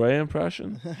Dean Del Rey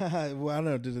impression? Well, I don't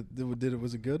know. Did it?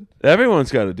 Was it good?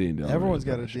 Everyone's got a Dean Del Rey. Everyone's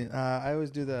got a Dean. I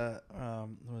always do the.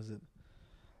 What was it?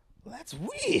 Well, that's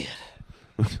weird.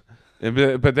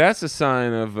 But that's a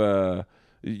sign of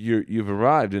you've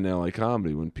arrived in LA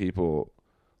comedy when people,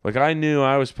 like, I knew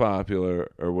I was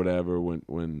popular or whatever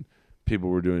when people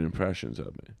were doing impressions of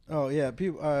me. Oh yeah,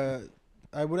 people.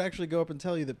 I would actually go up and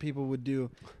tell you that people would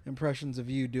do impressions of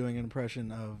you doing an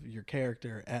impression of your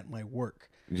character at my work.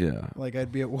 Yeah. Like,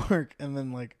 I'd be at work and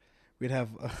then like we'd have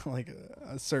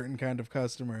a certain kind of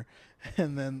customer,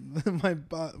 and then my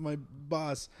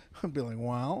boss would be like,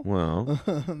 "Wow." Well.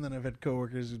 And then I've had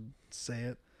coworkers who'd say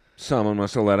it. Someone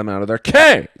must have let him out of their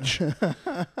cage.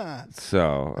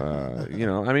 So,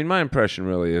 I mean, my impression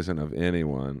really isn't of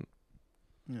anyone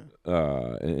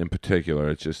in particular.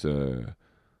 It's just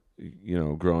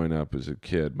growing up as a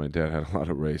kid, my dad had a lot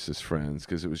of racist friends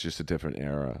because it was just a different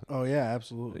era. Oh yeah,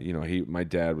 absolutely. My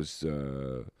dad was,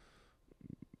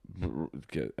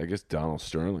 I guess, Donald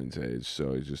Sterling's age,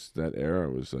 so that era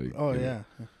was like. Oh yeah.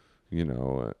 Yeah,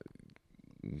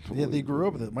 they grew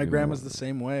up with it. My grandma's the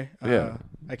same way. Yeah.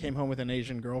 I came home with an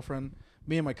Asian girlfriend.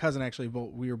 Me and my cousin actually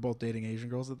we were both dating Asian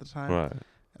girls at the time. Right.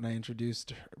 And I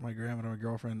introduced my grandma to my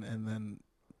girlfriend, and then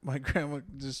my grandma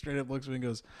just straight up looks at me and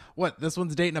goes, "What? This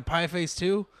one's dating a pie face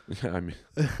too?" Yeah, I mean,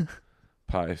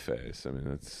 pie face. I mean,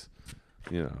 that's,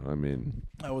 I mean.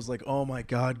 I was like, "Oh my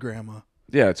God, Grandma."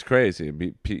 Yeah, it's crazy.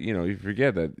 You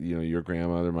forget that, your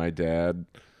grandmother, my dad,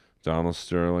 Donald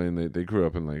Sterling, they grew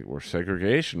up in like where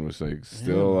segregation was like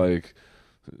still like,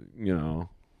 in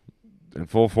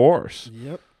full force.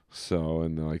 Yep. So,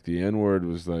 and like the N-word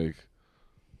was like,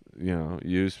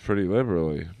 used pretty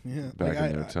liberally back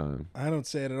in that time. I don't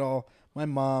say it at all. My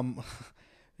mom,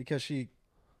 because she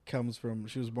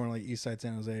was born like East Side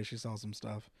San Jose. She saw some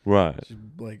stuff. Right.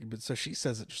 But so she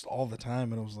says it just all the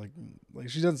time, and I was like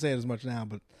she doesn't say it as much now,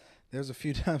 but there's a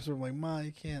few times where I'm like, "Ma,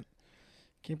 you can't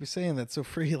be saying that so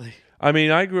freely." I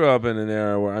mean, I grew up in an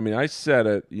era where, I mean, I said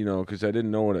it, because I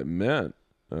didn't know what it meant.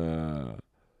 Because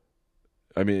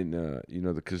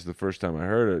the first time I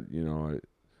heard it, and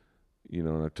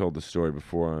I've told the story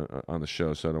before on the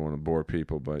show, so I don't want to bore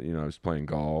people, but, I was playing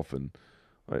golf, and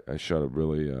I shot a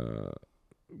really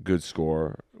good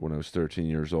score when I was 13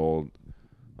 years old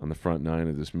on the front nine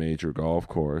of this major golf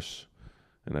course,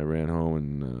 and I ran home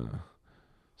and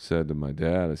said to my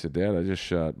dad, I said, "Dad, I just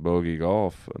shot bogey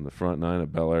golf on the front nine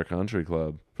of Bel Air Country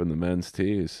Club from the men's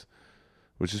tees,"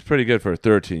 which is pretty good for a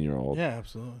 13-year-old. Yeah,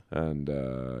 absolutely. And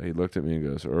he looked at me and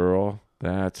goes, "Earl,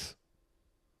 that's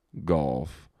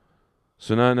golf."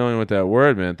 So not knowing what that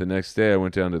word meant, the next day I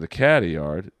went down to the caddy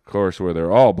yard, of course, where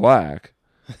they're all black.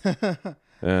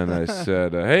 And I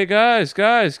said, "Hey, guys,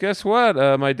 guess what?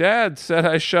 My dad said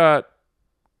I shot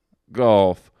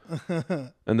golf."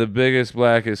 And the biggest,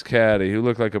 blackest caddy, who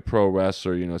looked like a pro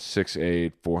wrestler,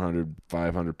 6'8", 400,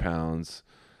 500 pounds,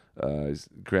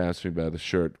 grabs me by the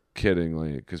shirt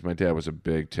kiddingly, because my dad was a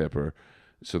big tipper,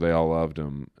 so they all loved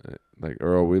him. Like,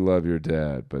 "Earl, we love your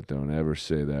dad, but don't ever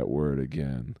say that word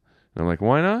again." And I'm like,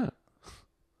 "Why not?"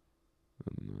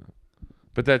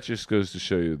 But that just goes to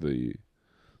show you the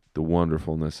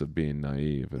wonderfulness of being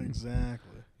naive and exactly.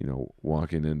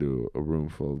 Walking into a room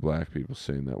full of black people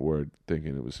saying that word,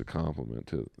 thinking it was a compliment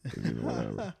to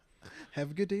whatever.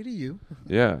 Have a good day to you.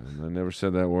 Yeah, and I never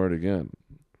said that word again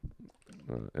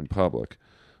in public.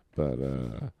 But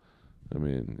I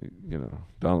mean,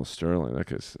 Donald Sterling, that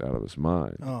guy's out of his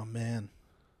mind. Oh man,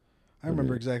 I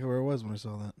remember exactly where I was when I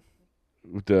saw that.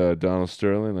 With Donald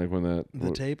Sterling, like when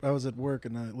the tape. I was at work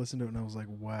and I listened to it and I was like,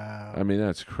 "Wow." I mean,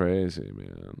 that's crazy,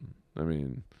 man. I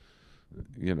mean,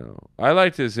 I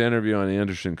liked his interview on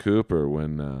Anderson Cooper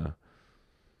when,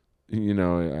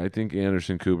 I think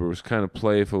Anderson Cooper was kind of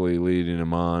playfully leading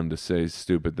him on to say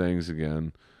stupid things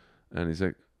again. And he's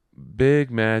like,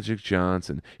 Big Magic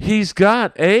Johnson. He's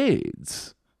got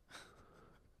AIDS.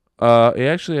 He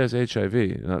actually has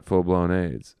HIV, not full-blown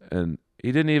AIDS. And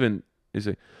he didn't even... He's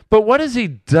like, but what has he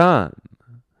done?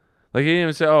 Like, he didn't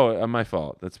even say, oh, my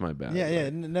fault. That's my bad. Yeah, yeah.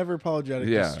 Never apologetic.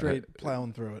 Yeah. Just straight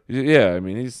plowing through it. Yeah, I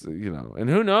mean, he's, you know... And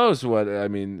who knows what... I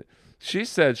mean, she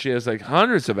said she has, like,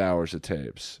 hundreds of hours of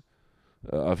tapes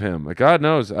of him. Like, God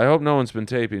knows. I hope no one's been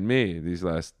taping me these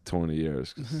last 20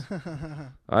 years. 'Cause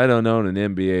I don't own an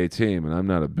NBA team, and I'm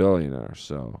not a billionaire,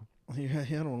 so... Yeah,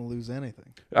 you don't want to lose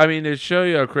anything. I mean, to show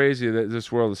you how crazy that this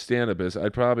world of stand-up is,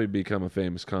 I'd probably become a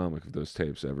famous comic if those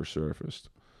tapes ever surfaced.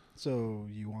 So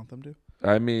you want them to?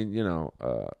 I mean, you know,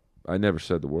 I never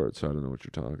said the word, so I don't know what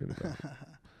you're talking about.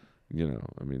 You know,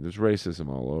 I mean, there's racism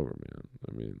all over, man.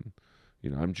 I mean, you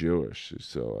know, I'm Jewish,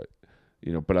 so,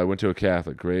 you know, but I went to a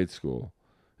Catholic grade school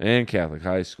and Catholic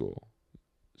high school.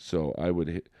 So I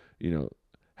would, you know,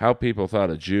 how people thought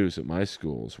of Jews at my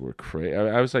schools were crazy.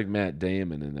 I was like Matt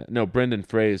Damon in that. No, Brendan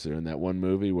Fraser in that one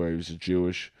movie where he was a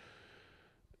Jewish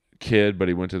kid, but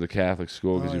he went to the Catholic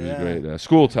school because he was great.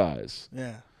 School Ties.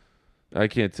 Yeah. I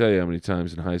can't tell you how many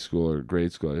times in high school or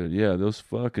grade school I heard, yeah, those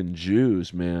fucking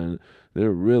Jews, man,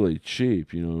 they're really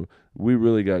cheap. You know, we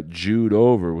really got Jewed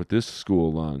over with this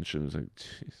school lunch. And it was like,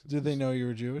 Jesus. Did they know you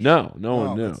were Jewish? No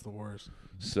one knew. That's the worst.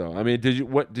 So, I mean, did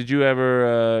you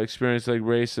ever experience like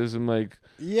racism? Like,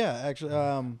 yeah,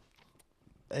 actually,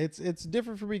 it's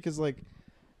different for me because like,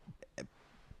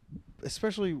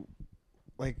 especially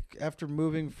like after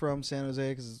moving from San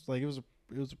Jose, because like it was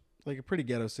like a pretty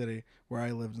ghetto city where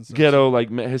I lived and stuff. Ghetto, like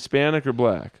Hispanic or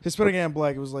black? Hispanic and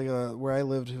black. It was like where I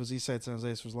lived. It was East Side San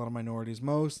Jose, so there was a lot of minorities.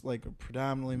 Most like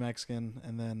predominantly Mexican,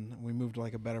 and then we moved to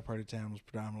like a better part of town. It was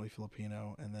predominantly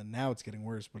Filipino, and then now it's getting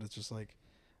worse. But it's just like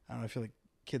I don't know. I feel like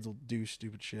kids will do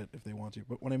stupid shit if they want to.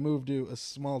 But when I moved to a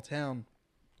small town,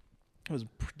 it was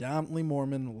predominantly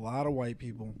Mormon, a lot of white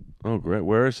people. Oh, great.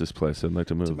 Where is this place? I'd like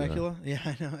to move. Temecula? Yeah,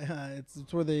 I know.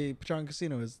 It's where the Pachanga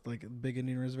Casino is, like a big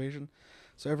Indian reservation.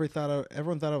 So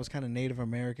everyone thought I was kind of Native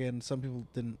American. Some people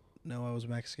didn't know I was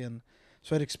Mexican.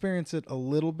 So I'd experienced it a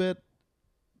little bit,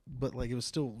 but like it was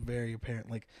still very apparent.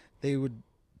 Like they would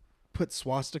put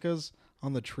swastikas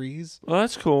on the trees. Oh,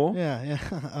 that's cool. Yeah.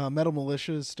 Metal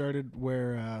Militias started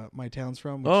where my town's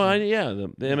from. The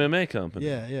MMA company.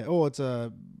 Yeah. Oh, it's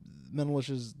Metal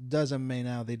Militias does MMA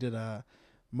now. They did a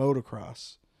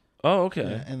motocross. Oh, okay.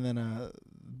 Yeah, and then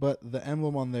but the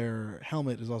emblem on their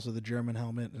helmet is also the German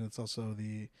helmet, and it's also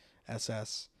the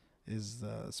SS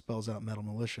spells out Metal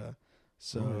Militia.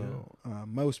 So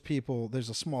most people, there's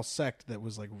a small sect that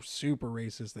was like super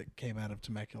racist that came out of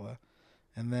Temecula.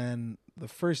 And then the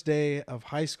first day of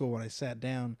high school when I sat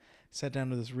down to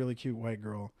this really cute white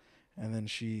girl, and then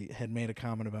she had made a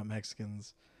comment about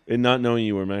Mexicans. And not knowing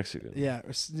you were Mexican. Yeah,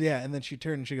 and then she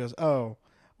turned and she goes, "Oh,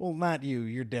 well, not you.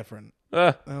 You're different."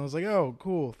 And I was like, "Oh,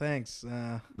 cool, thanks."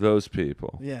 Those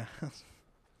people. Yeah.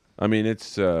 I mean,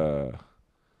 Hitler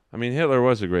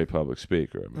was a great public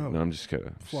speaker. I mean, no, I'm just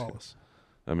kidding. Flawless.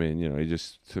 I mean, you know, he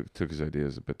just took his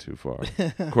ideas a bit too far,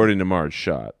 according to Marge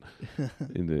Schott,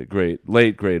 in the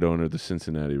late great owner of the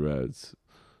Cincinnati Reds.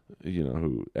 You know,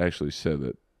 who actually said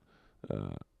that.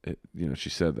 She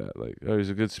said that like, "Oh, he's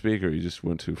a good speaker. He just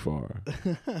went too far."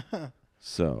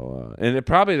 So, and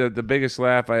probably the biggest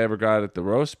laugh I ever got at the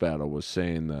roast battle was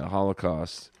saying the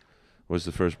Holocaust was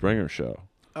the first bringer show.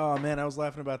 Oh man, I was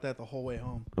laughing about that the whole way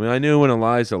home. I mean, I knew when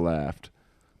Eliza laughed,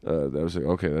 that was like,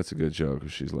 okay, that's a good joke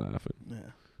because she's laughing.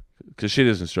 Yeah. Because she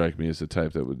doesn't strike me as the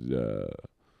type that would,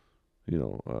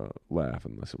 laugh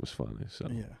unless it was funny. So,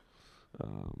 yeah.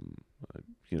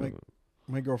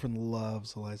 My girlfriend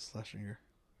loves Eliza Schlesinger.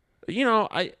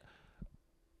 I'd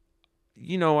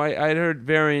heard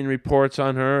varying reports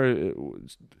on her, in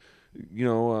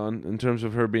terms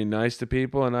of her being nice to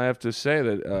people, and I have to say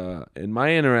that in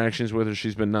my interactions with her,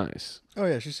 she's been nice. Oh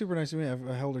yeah, she's super nice to me. I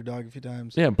held her dog a few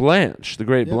times. Yeah, Blanche, the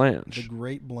great Blanche. The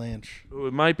great Blanche.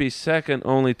 Who might be second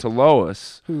only to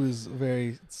Lois. Who is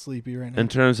very sleepy right now. In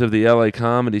terms of the LA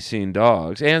comedy scene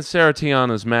dogs. And Sarah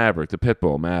Tiana's Maverick, the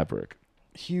Pitbull Maverick.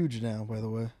 Huge now, by the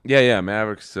way. Yeah,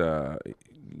 Maverick's, a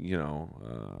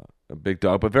big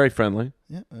dog, but very friendly.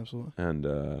 Yeah, absolutely.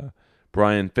 And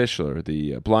Brian Fischler,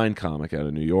 the blind comic out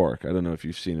of New York. I don't know if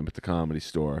you've seen him at the Comedy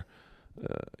Store.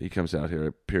 He comes out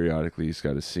here periodically. He's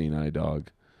got a seeing eye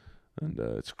dog, and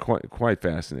it's quite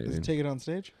fascinating. Does he take it on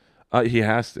stage? He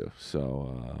has to.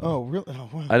 So. Oh, really? Oh,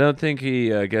 wow. I don't think he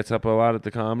gets up a lot at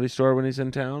the Comedy Store when he's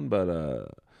in town,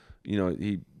 but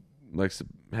he likes to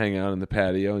hang out in the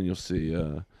patio, and you'll see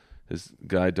his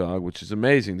guide dog, which is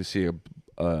amazing to see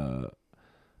a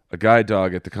guide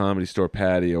dog at the Comedy Store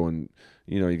patio, and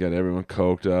you got everyone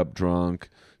coked up, drunk,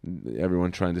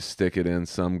 everyone trying to stick it in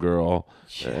some girl,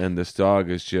 and this dog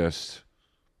is just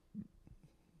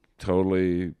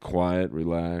totally quiet,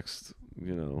 relaxed,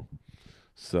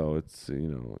 So it's,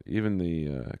 even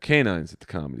the canines at the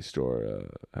Comedy Store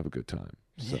have a good time.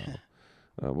 So,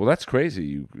 well, that's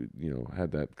crazy. You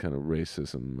had that kind of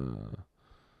racism,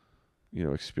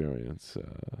 experience.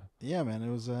 Yeah, man. It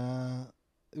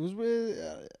was really,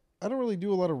 I don't really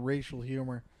do a lot of racial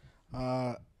humor.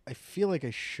 I feel like I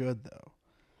should, though.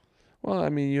 Well, I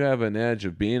mean, you have an edge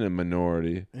of being a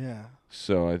minority. Yeah.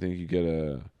 So I think you get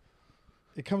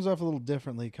It comes off a little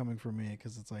differently coming from me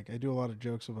because it's like I do a lot of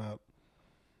jokes about.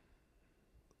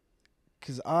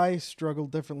 Because I struggle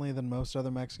differently than most other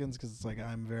Mexicans because it's like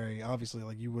I'm very obviously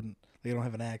like you wouldn't they don't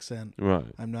have an accent. Right.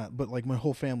 I'm not, but like my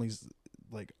whole family's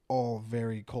like all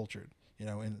very cultured,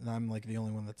 and I'm like the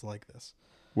only one that's like this.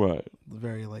 Right.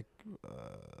 Very like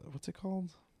what's it called?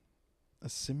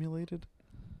 Assimilated.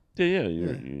 Yeah.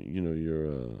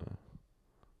 You're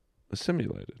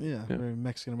assimilated. Yeah. Very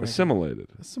Mexican American.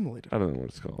 Assimilated. I don't know what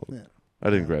it's called. Yeah.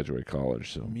 I didn't graduate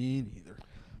college, so. Me neither.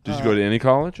 Did you go to any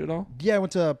college at all? Yeah, I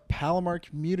went to Palomar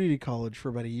Community College for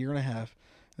about a year and a half,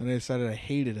 and I decided I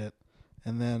hated it,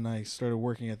 and then I started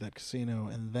working at that casino,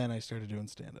 and then I started doing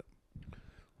stand-up.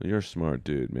 Well, you're a smart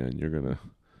dude, man. You're going to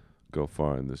go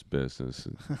far in this business.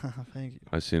 Thank you.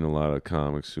 I've seen a lot of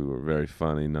comics who were very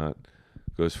funny, not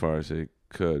go as far as they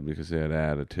could because they had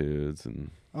attitudes and...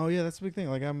 Oh yeah, that's the big thing.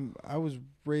 Like I'm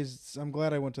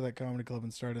glad I went to that comedy club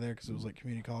and started there because it was like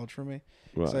community college for me.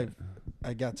 Right. So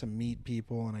I got to meet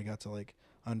people and I got to like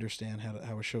understand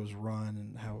how a show's run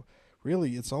and how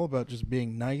really it's all about just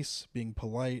being nice, being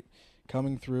polite,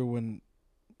 coming through when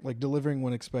like delivering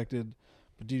when expected.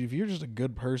 But dude, if you're just a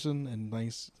good person and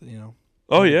nice,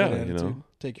 Oh yeah, attitude,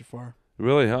 take you far. It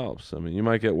really helps. I mean, you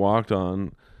might get walked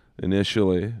on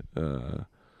initially,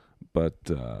 but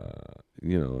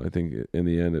I think in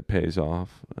the end it pays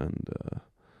off, and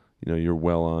you're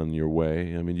well on your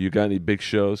way. I mean, you got any big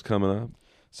shows coming up?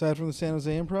 Aside from the San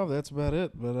Jose Improv, that's about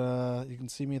it. But you can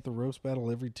see me at the Roast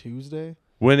Battle every Tuesday.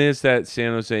 When is that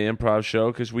San Jose Improv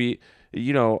show? Because the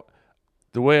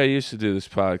way I used to do this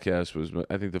podcast was,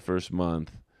 I think the first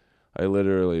month, I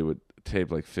literally would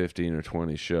tape like 15 or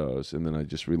 20 shows, and then I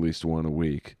just released one a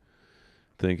week,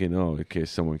 thinking, in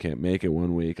case someone can't make it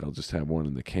one week, I'll just have one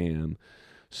in the can.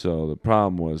 So the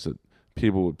problem was that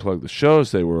people would plug the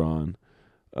shows they were on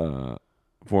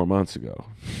 4 months ago.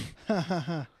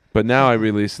 But now I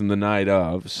release them the night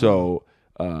of. So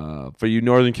for you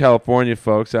Northern California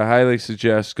folks, I highly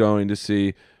suggest going to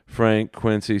see Frank,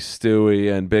 Quincy, Stewie,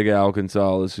 and Big Al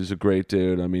Gonzalez, who's a great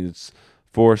dude. I mean, it's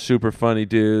 4 super funny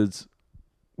dudes.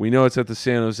 We know it's at the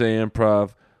San Jose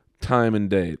Improv. Time and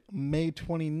date. May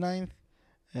 29th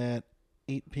at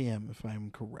 8 p.m., if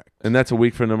I'm correct. And that's a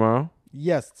week from tomorrow?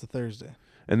 Yes, it's a Thursday.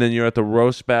 And then you're at the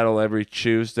Roast Battle every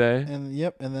Tuesday? And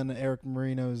then Eric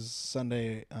Marino's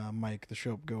Sunday mic, the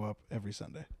show go up every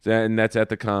Sunday. And that's at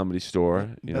the Comedy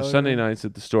Store. Sunday nights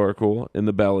at the Store, cool, in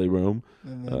the Belly Room.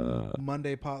 And then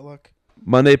Monday potluck.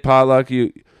 Monday potluck,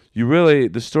 you really,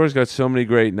 the Store's got so many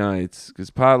great nights, because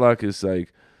potluck is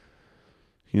like,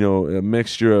 a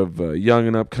mixture of young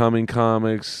and upcoming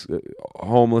comics,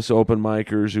 homeless open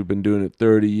micers who've been doing it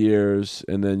 30 years,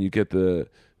 and then you get the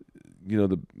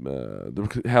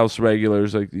house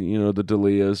regulars like the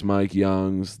D'Elias, Mike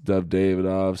Youngs, Dev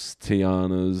Davidoffs,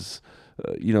 Tiana's,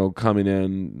 coming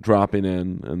in, dropping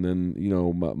in, and then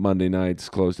Monday nights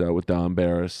closed out with Don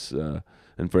Barris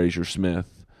and Fraser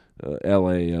Smith,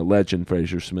 L.A. Legend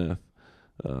Fraser Smith.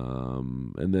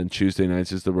 And then Tuesday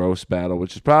nights is the Roast Battle,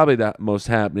 which is probably the most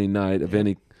happening night of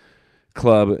any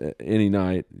club, any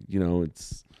night.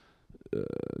 It's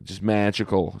just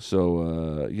magical.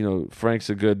 So, Frank's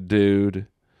a good dude.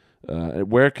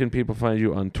 Where can people find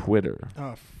you on Twitter?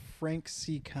 Frank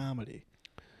C. Comedy.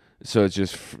 So it's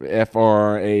just FRANKC.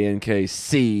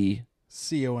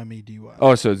 COMEDY.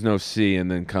 Oh, so it's no C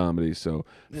and then comedy. So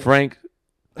Frank...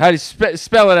 How do you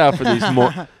spell it out for these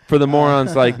for the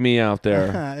morons like me out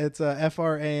there? It's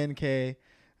FRANK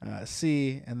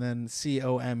C and then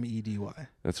COMEDY.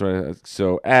 That's right.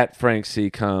 So at Frank C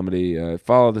Comedy,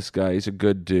 follow this guy. He's a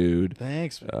good dude.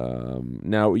 Thanks.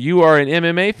 Now you are an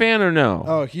MMA fan or no?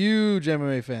 Oh, huge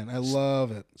MMA fan. I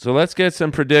love it. So let's get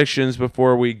some predictions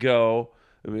before we go,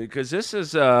 because this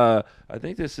is I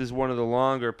think this is one of the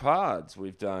longer pods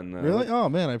we've done. Really? Oh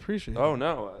man, I appreciate it. Oh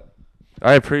no.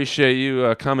 I appreciate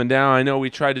you coming down. I know we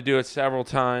tried to do it several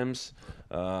times.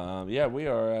 We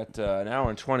are at an hour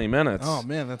and 20 minutes. Oh,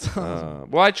 man, that's awesome.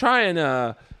 Well, I try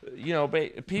and,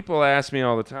 people ask me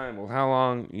all the time, well, how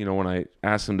long, when I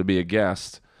ask them to be a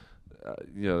guest,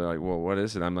 they're like, well, what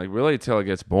is it? I'm like, really, till it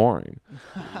gets boring.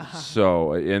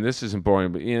 So, and this isn't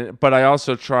boring, but I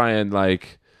also try and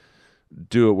like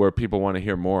do it where people want to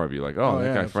hear more of you. Like,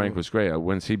 that guy Frank was great.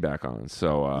 When's he back on?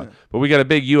 So, but we got a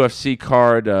big UFC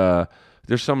card.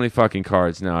 There's so many fucking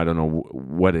cards now. I don't know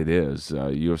what it is.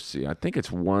 UFC. I think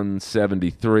it's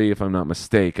 173, if I'm not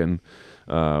mistaken.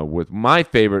 With my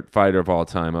favorite fighter of all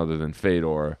time, other than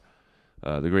Fedor,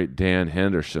 the great Dan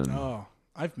Henderson. Oh,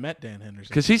 I've met Dan Henderson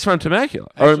because he's from Temecula.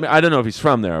 Actually, or I don't know if he's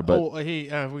from there, but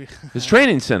his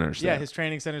training center's there. Yeah, his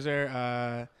training center's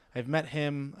there. I've met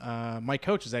him. My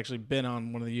coach has actually been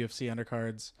on one of the UFC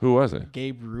undercards. Who was it?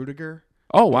 Gabe Rudiger.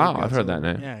 Oh, wow. I've heard that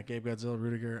name. Yeah, Gabe Godzilla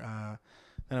Rudiger.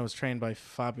 Then I was trained by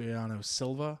Fabiano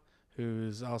Silva,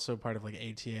 who's also part of like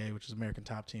ATA, which is American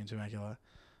Top Team Temecula.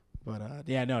 But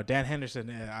Dan Henderson,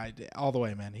 all the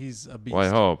way, man. He's a beast. Well, I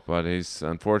hope, but he's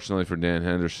unfortunately for Dan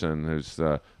Henderson, who's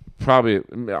definitely,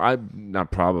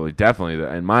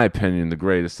 in my opinion, the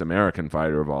greatest American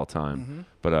fighter of all time. Mm-hmm.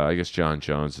 But I guess John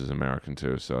Jones is American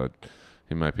too, so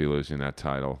he might be losing that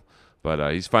title.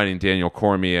 But he's fighting Daniel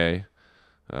Cormier.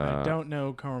 I don't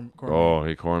know Cormier.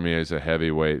 Oh, Cormier is a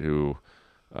heavyweight who.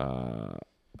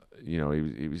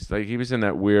 He was in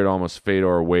that weird almost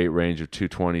Fedor weight range of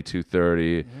 220,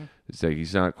 230. Mm-hmm. It's like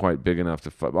he's not quite big enough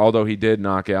to fight. Although he did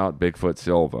knock out Bigfoot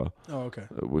Silva. Oh, okay.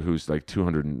 Who's like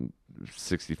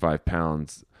 265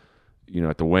 pounds,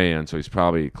 at the weigh-in. So he's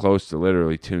probably close to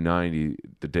literally 290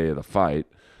 the day of the fight.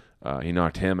 He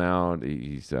knocked him out.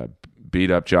 He's beat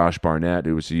up Josh Barnett,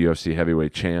 who was the UFC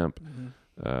heavyweight champ.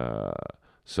 Mm-hmm.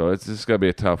 So this is going to be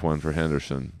a tough one for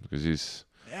Henderson because he's...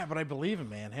 Yeah, but I believe him,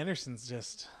 man. Henderson's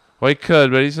just... Well, he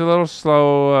could, but he's a little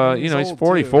slow. He's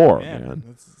 44, man.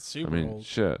 That's super old.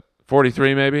 Shit.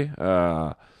 43 maybe.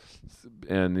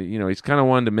 And, he's kind of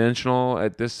one-dimensional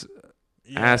at this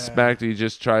aspect. He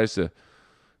just tries to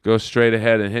go straight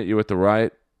ahead and hit you with the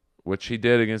right, which he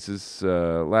did against his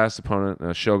last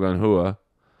opponent, Shogun Hua.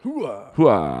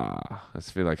 Hua. I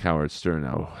feel like Howard Stern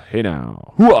now. Hey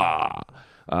now. Hua.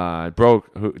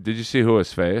 Did you see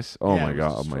Hua's face? Oh my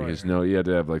god! His nose. He had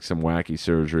to have like some wacky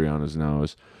surgery on his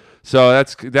nose. So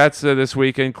that's this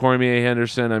weekend. Cormier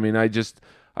Henderson. I mean, I just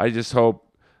hope.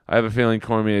 I have a feeling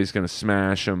Cormier is going to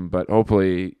smash him, but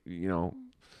hopefully,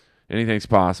 anything's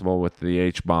possible with the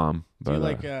H bomb. Do you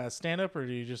like stand up or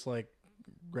do you just like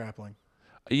grappling?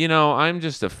 I'm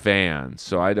just a fan,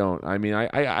 so I don't. I mean,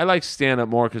 I like stand up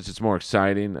more because it's more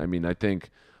exciting. I mean, I think.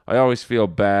 I always feel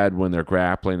bad when they're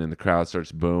grappling and the crowd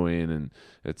starts booing, and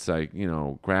it's like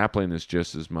grappling is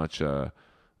just as much an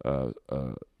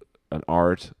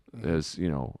art as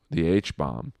the H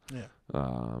bomb. Yeah.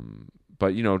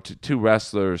 But two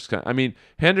wrestlers. I mean,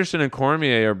 Henderson and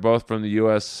Cormier are both from the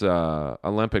U.S.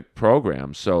 Olympic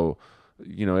program, so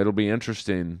it'll be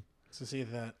interesting to see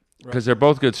that because they're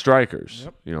both good strikers.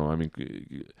 Yep. I mean,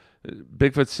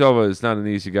 Bigfoot Silva is not an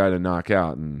easy guy to knock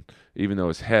out, and even though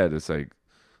his head is like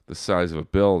the size of a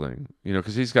building,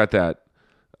 because he's got that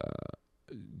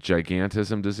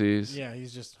gigantism disease. Yeah,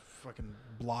 he's just fucking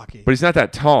blocky. But he's not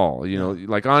that tall,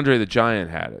 like Andre the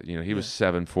Giant had it. He was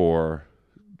 7'4",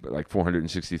 like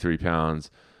 463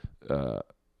 pounds. But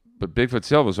Bigfoot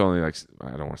Silva's only like,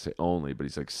 I don't want to say only, but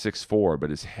he's like 6'4", but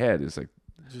his head is like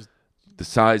just the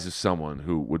size of someone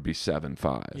who would be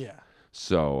 7'5". Yeah.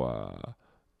 So,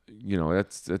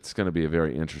 that's going to be a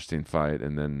very interesting fight.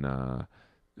 And then,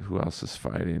 who else is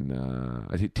fighting?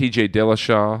 I think T.J.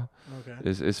 Dillashaw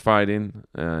is fighting.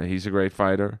 He's a great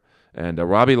fighter. And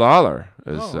Robbie Lawler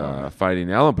is fighting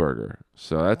Ellenberger.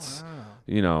 So that's,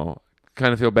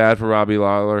 kind of feel bad for Robbie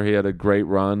Lawler. He had a great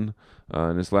run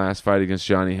in his last fight against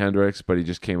Johnny Hendricks, but he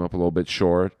just came up a little bit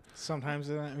short. Sometimes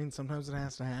it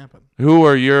has to happen. Who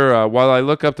are your, while I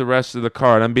look up the rest of the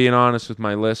card, I'm being honest with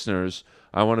my listeners.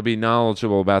 I want to be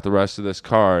knowledgeable about the rest of this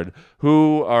card.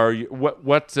 Who are you,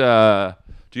 what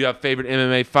do you have favorite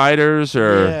MMA fighters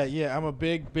or? Yeah. I'm a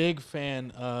big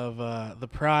fan of the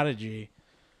Prodigy.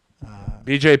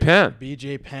 BJ Penn.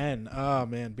 BJ Penn. Oh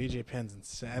man, BJ Penn's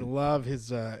insane. I love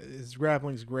his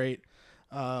grappling's great.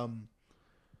 Are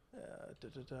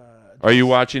you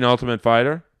watching Ultimate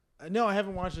Fighter? No, I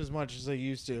haven't watched as much as I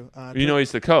used to.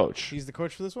 He's the coach. He's the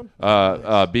coach for this one?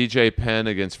 Nice. BJ Penn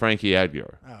against Frankie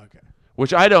Edgar. Oh, okay.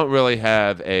 Which I don't really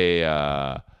have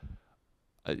a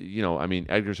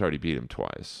Edgar's already beat him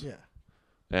twice. Yeah.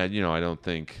 And, I don't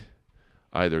think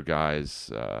either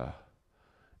guy's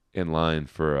in line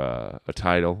for a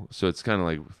title. So it's kind of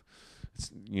like,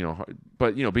 hard.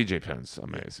 But, BJ Penn's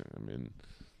amazing. I mean,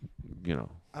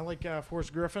 I like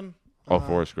Forrest Griffin.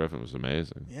 Forrest Griffin was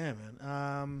amazing. Yeah,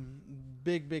 man.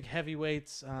 big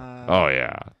heavyweights. Oh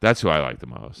yeah, that's who I like the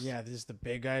most. Yeah, this is the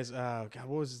big guys. God,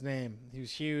 what was his name? He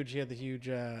was huge. He had the huge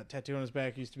tattoo on his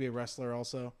back. He used to be a wrestler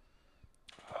also.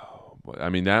 I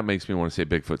mean, that makes me want to say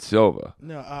Bigfoot Silva.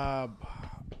 No,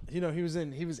 he was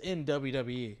in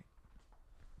WWE.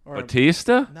 Or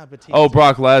Batista? Not Batista. Oh,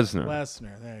 Brock Lesnar.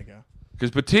 Lesnar. There you go.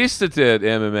 Because Batista did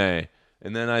MMA,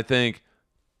 and then I think,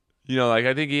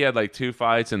 I think he had like 2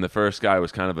 fights, and the first guy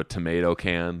was kind of a tomato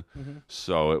can. Mm-hmm.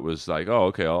 So it was like, oh,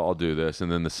 okay, I'll do this.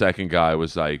 And then the second guy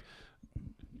was like,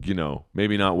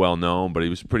 maybe not well known, but he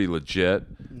was pretty legit.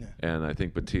 Yeah. And I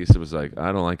think Batista was like,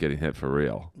 I don't like getting hit for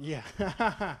real. Yeah.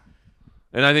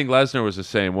 And I think Lesnar was the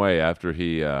same way after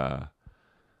he, who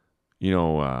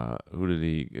did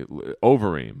he?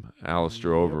 Overeem,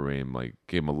 Alistair Overeem, like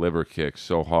gave him a liver kick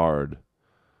so hard,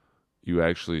 you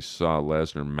actually saw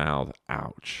Lesnar mouth,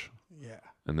 ouch. Yeah.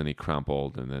 And then he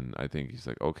crumpled, and then I think he's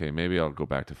like, okay, maybe I'll go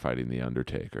back to fighting The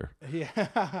Undertaker.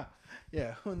 Yeah.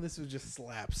 Yeah. When this was just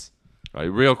slaps. Right,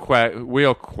 real quack.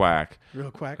 Real quack.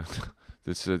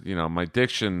 This my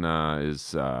diction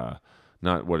is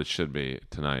not what it should be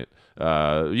tonight.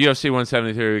 UFC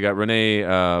 173, we got Renee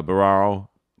Barao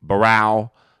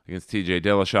against TJ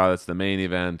Dillashaw. That's the main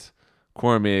event.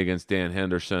 Cormier against Dan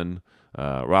Henderson.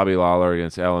 Robbie Lawler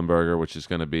against Ellenberger, which is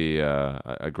going to be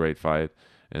a great fight.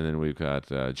 And then we've got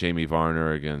Jamie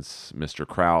Varner against Mr.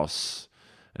 Kraus.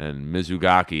 And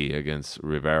Mizugaki against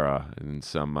Rivera, and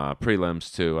some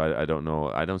prelims too. I don't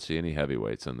know. I don't see any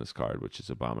heavyweights on this card, which is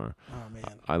a bummer. Oh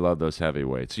man, I love those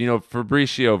heavyweights.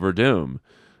 Fabricio Verdum,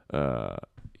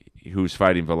 who's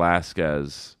fighting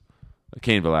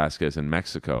Cain Velasquez in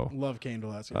Mexico. Love Cain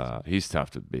Velasquez. He's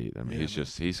tough to beat. I mean,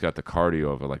 he's got the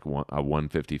cardio of like a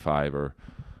 155er.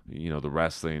 The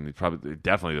wrestling,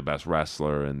 definitely the best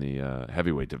wrestler in the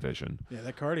heavyweight division. Yeah,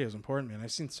 that cardio is important, man.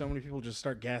 I've seen so many people just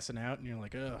start gassing out, and you're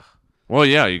like, ugh. Well,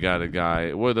 yeah, you got a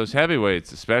guy. Well, those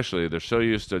heavyweights, especially, they're so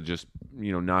used to just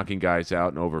knocking guys out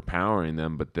and overpowering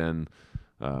them. But then,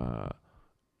 if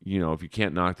you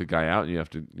can't knock the guy out, and you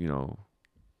have to,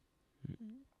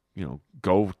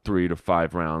 go 3 to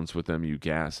 5 rounds with them, you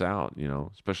gas out.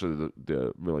 Especially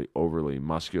the really overly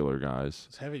muscular guys.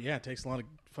 It's heavy. Yeah, it takes a lot of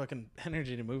fucking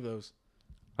energy to move those.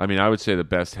 I mean, I would say the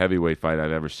best heavyweight fight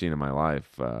I've ever seen in my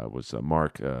life was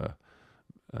Mark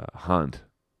Hunt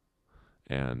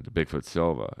and Bigfoot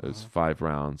Silva. It was 5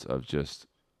 rounds of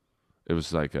it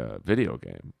was like a video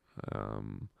game.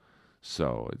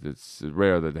 So it's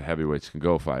rare that the heavyweights can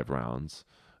go 5 rounds.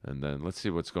 And then let's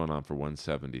see what's going on for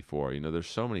 174. There's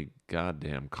so many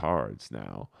goddamn cards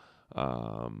now.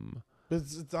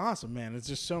 It's awesome, man. It's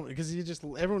just so because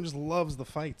everyone just loves the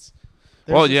fights.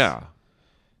 Yeah.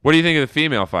 What do you think of the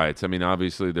female fights? I mean,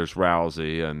 obviously there's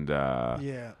Rousey and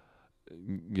yeah.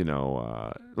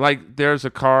 Like there's a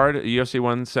card, UFC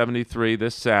 173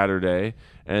 this Saturday,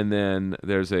 and then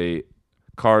there's a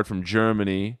card from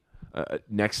Germany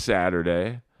next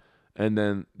Saturday, and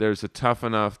then there's there's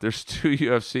 2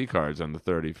 UFC cards on the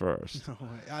 31st. No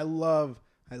way. I love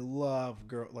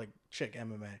chick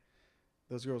MMA.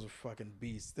 Those girls are fucking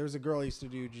beasts. There's a girl I used to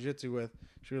do jiu-jitsu with.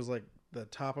 She was like the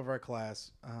top of our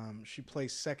class. She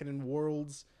placed second in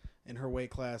Worlds in her weight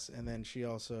class, and then she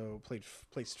also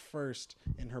placed first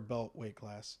in her belt weight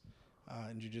class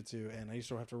in jiu-jitsu. And I used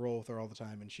to have to roll with her all the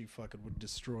time, and she fucking would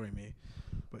destroy me.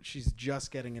 But she's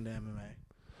just getting into MMA.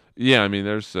 Yeah, I mean,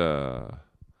 there's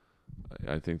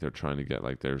I think they're trying to get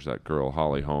there's that girl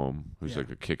Holly Holm who's like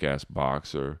a kick-ass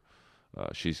boxer.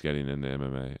 She's getting into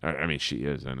MMA. I mean, she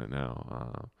is in it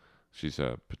now. She's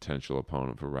a potential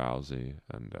opponent for Rousey,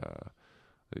 and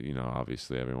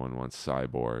obviously everyone wants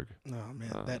Cyborg. Oh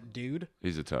man, that dude.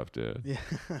 He's a tough dude. Yeah.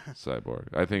 Cyborg.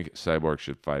 I think Cyborg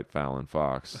should fight Fallon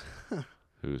Fox,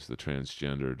 who's the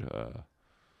transgendered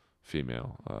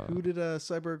female. Who did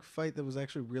Cyborg fight that was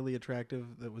actually really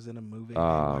attractive that was in a movie?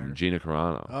 Gina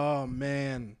Carano. Oh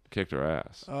man, kicked her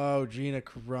ass. Oh, Gina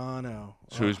Carano.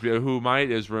 Who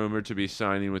is rumored to be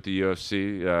signing with the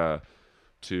UFC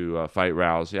to fight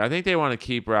Rousey. I think they want to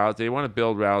keep Rousey. They want to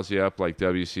build Rousey up like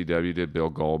WCW did Bill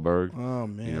Goldberg. Oh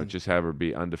man, just have her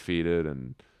be undefeated,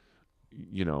 and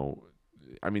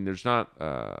I mean, there's not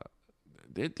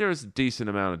there's a decent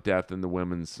amount of depth in the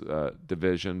women's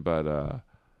division, but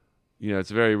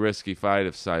it's a very risky fight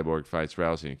if Cyborg fights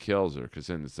Rousey and kills her, because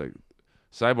then it's like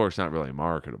Cyborg's not really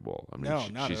marketable. I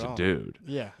mean, she's a dude,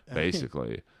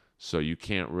 basically. So you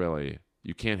can't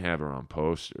have her on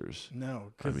posters.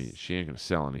 No, I mean, she ain't gonna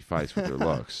sell any fights with her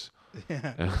looks.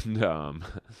 Yeah, and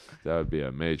that would be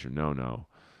a major no-no.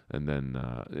 And then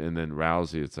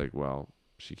Rousey, it's like, well,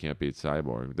 she can't beat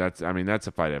Cyborg. That's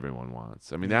a fight everyone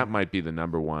wants. I mean, that might be the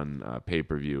number 1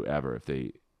 pay-per-view ever if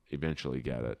they eventually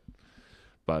get it.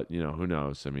 but who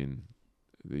knows? I mean,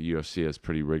 the UFC has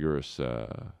pretty rigorous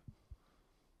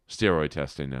steroid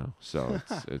testing now, so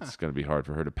it's going to be hard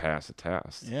for her to pass a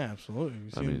test. Yeah, absolutely.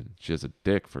 I mean, she has a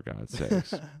dick, for God's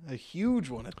sakes. A huge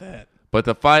one at that. But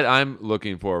the fight I'm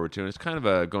looking forward to, and it's kind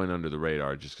of going under the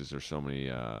radar just because there's so many.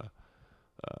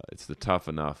 It's the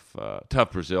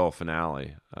Tough Brazil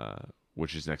finale,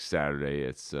 which is next Saturday.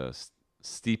 It's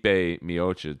Stipe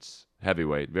Miocic,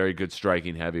 heavyweight, very good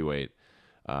striking heavyweight.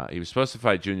 He was supposed to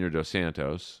fight Junior Dos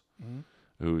Santos,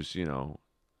 who's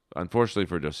unfortunately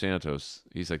for Dos Santos,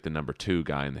 he's like the number 2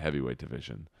 guy in the heavyweight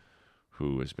division,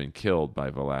 who has been killed by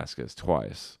Velasquez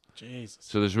twice. Jesus.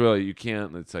 So there's really you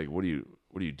can't. It's like what do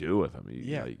you do with him?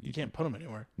 You can't put him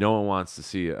anywhere. No one wants to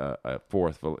see a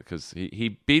fourth because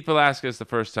he beat Velasquez the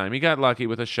first time. He got lucky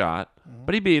with a shot,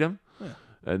 but he beat him. Yeah.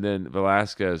 And then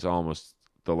Velasquez almost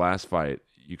the last fight,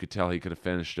 you could tell he could have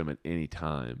finished him at any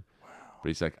time. Wow. But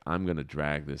he's like, I'm going to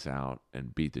drag this out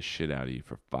and beat the shit out of you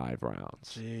for 5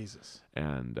 rounds. Jesus.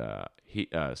 And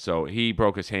so he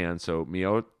broke his hand. So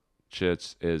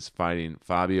Miocic is fighting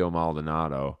Fabio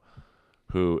Maldonado,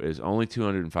 who is only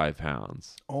 205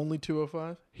 pounds. Only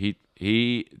 205?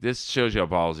 This shows you how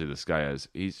ballsy this guy is.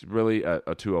 He's really a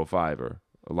 205er,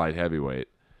 a light heavyweight.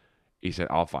 He said,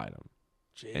 I'll fight him.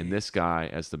 Jeez. And this guy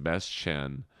has the best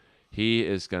chin. He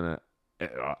is going to,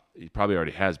 he probably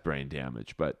already has brain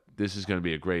damage, but this is going to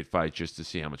be a great fight just to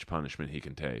see how much punishment he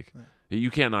can take. Yeah. You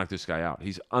can't knock this guy out.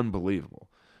 He's unbelievable.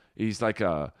 He's like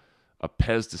a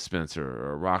Pez dispenser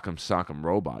or a Rock'em Sock'em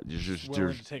robot. Just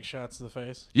willing to take shots to the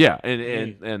face. Yeah,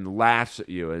 and laughs at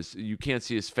you as you can't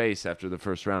see his face after the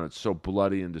first round. It's so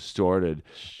bloody and distorted,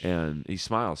 and he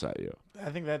smiles at you.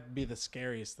 I think that'd be the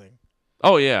scariest thing.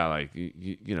 Oh yeah, like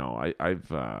I've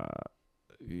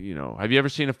have you ever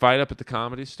seen a fight up at the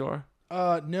Comedy Store?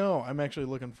 No, I'm actually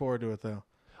looking forward to it though.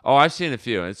 Oh, I've seen a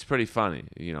few. It's pretty funny,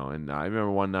 And I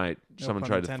remember one night someone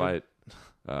tried to fight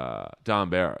Don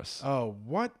Barris. Oh,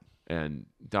 what? And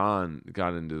Don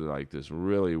got into like this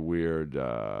really weird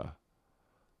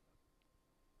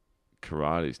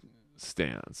karate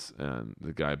stance, and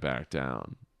the guy backed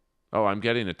down. Oh, I'm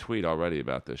getting a tweet already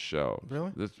about this show.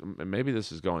 Really? Maybe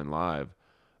this is going live.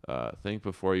 Think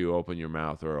before you open your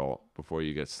mouth, Earl, before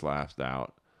you get slapped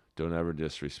out. Don't ever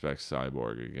disrespect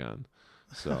Cyborg again.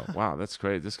 So, wow, that's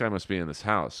great. This guy must be in this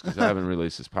house because I haven't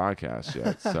released his podcast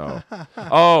yet. So,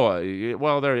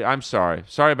 I'm sorry.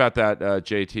 Sorry about that,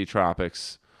 JT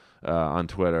Tropics on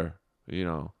Twitter.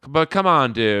 But come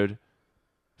on, dude.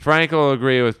 Frank will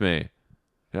agree with me.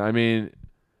 I mean,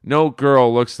 no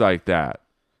girl looks like that.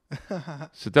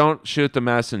 So don't shoot the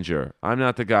messenger. I'm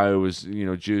not the guy who was,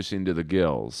 juicing to the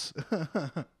gills.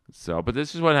 So, but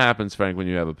this is what happens, Frank, when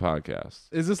you have a podcast.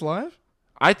 Is this live?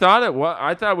 I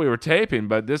thought we were taping,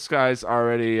 but this guy's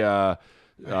already. I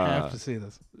have to see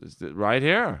this right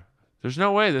here. There's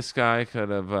no way this guy could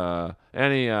have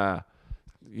had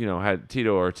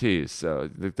Tito Ortiz. So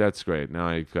that's great. Now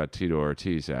I've got Tito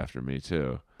Ortiz after me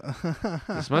too.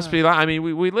 This must be. I mean,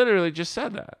 we literally just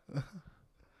said that.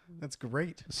 That's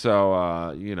great. So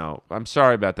I'm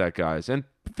sorry about that, guys, and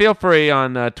feel free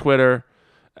on Twitter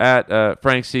at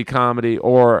Frank C Comedy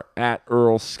or at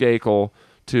Earl Skakel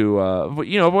to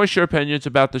voice your opinions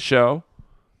about the show,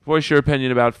 voice your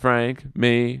opinion about Frank,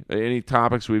 me, any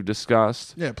topics we've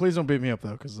discussed. Yeah, please don't beat me up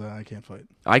though, because I can't fight.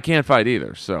 I can't fight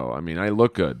either. So I mean, I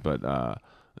look good, but I'm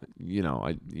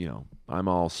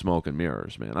all smoke and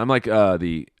mirrors, man. I'm like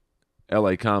the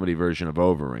L.A. comedy version of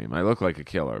Overeem. I look like a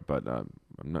killer, but I'm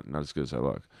not as good as I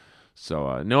look.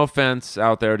 So no offense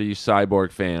out there to you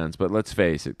Cyborg fans, but let's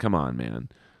face it. Come on, man.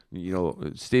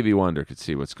 Stevie Wonder could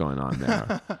see what's going on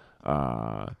there.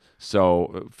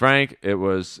 So Frank,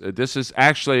 this is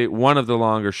actually one of the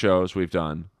longer shows we've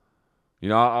done.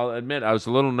 I'll admit I was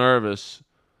a little nervous.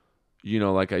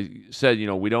 Like I said,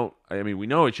 we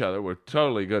know each other. We're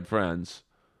totally good friends,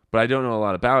 but I don't know a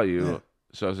lot about you. Yeah.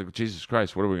 So I was like, Jesus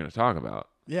Christ, what are we going to talk about?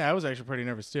 Yeah, I was actually pretty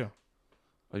nervous too.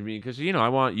 I mean, because, I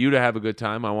want you to have a good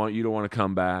time. I want you to want to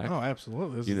come back. Oh,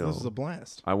 absolutely. This is a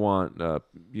blast. I want,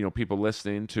 people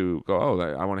listening to go,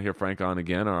 I want to hear Frank on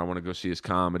again, or I want to go see his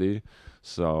comedy.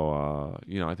 So,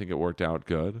 I think it worked out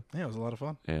good. Yeah, it was a lot of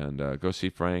fun. And go see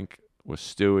Frank with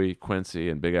Stewie, Quincy,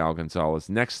 and Big Al Gonzalez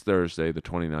next Thursday, the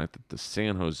 29th, at the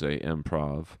San Jose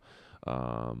Improv.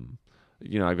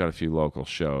 I've got a few local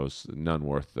shows, none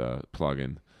worth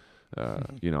plugging.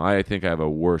 I think I have a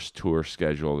worse tour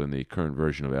schedule than the current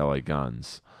version of LA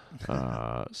Guns.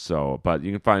 But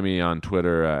you can find me on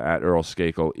Twitter at Earl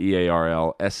Skakel,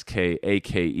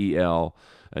 EarlSkakel,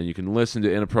 and you can listen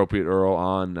to Inappropriate Earl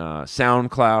on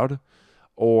SoundCloud,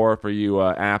 or for you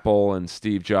Apple and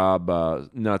Steve Jobs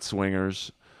nut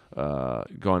swingers,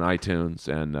 go on iTunes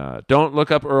and don't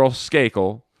look up Earl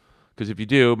Skakel, because if you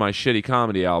do, my shitty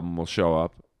comedy album will show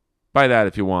up. Buy that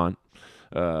if you want.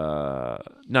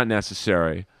 Not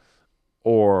necessary.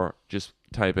 Or just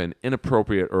type in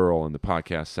Inappropriate Earl in the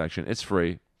podcast section. It's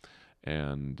free.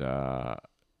 And,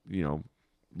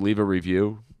 leave a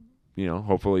review.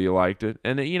 Hopefully you liked it.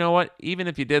 And you know what? Even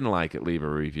if you didn't like it, leave a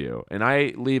review. And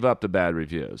I leave up the bad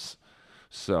reviews.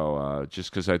 So just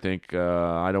because I think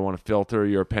I don't want to filter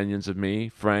your opinions of me,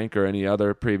 Frank, or any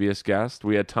other previous guest.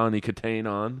 We had Tawny Katane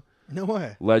on. No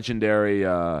way. Legendary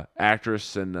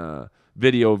actress and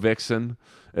video vixen.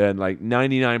 And like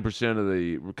 99% of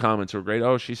the comments were great.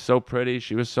 Oh, she's so pretty.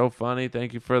 She was so funny.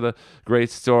 Thank you for the great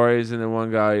stories. And then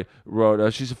one guy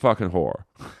wrote, she's a fucking whore.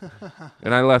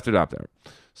 And I left it up there.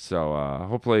 So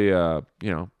hopefully,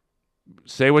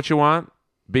 say what you want.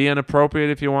 Be inappropriate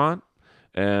if you want.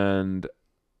 And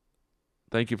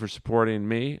thank you for supporting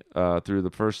me through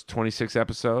the first 26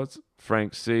 episodes.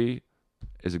 Frank C.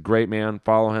 is a great man.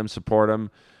 Follow him, support him.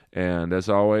 And as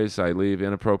always, I leave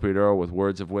Inappropriate Earl with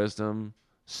words of wisdom.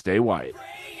 Stay white.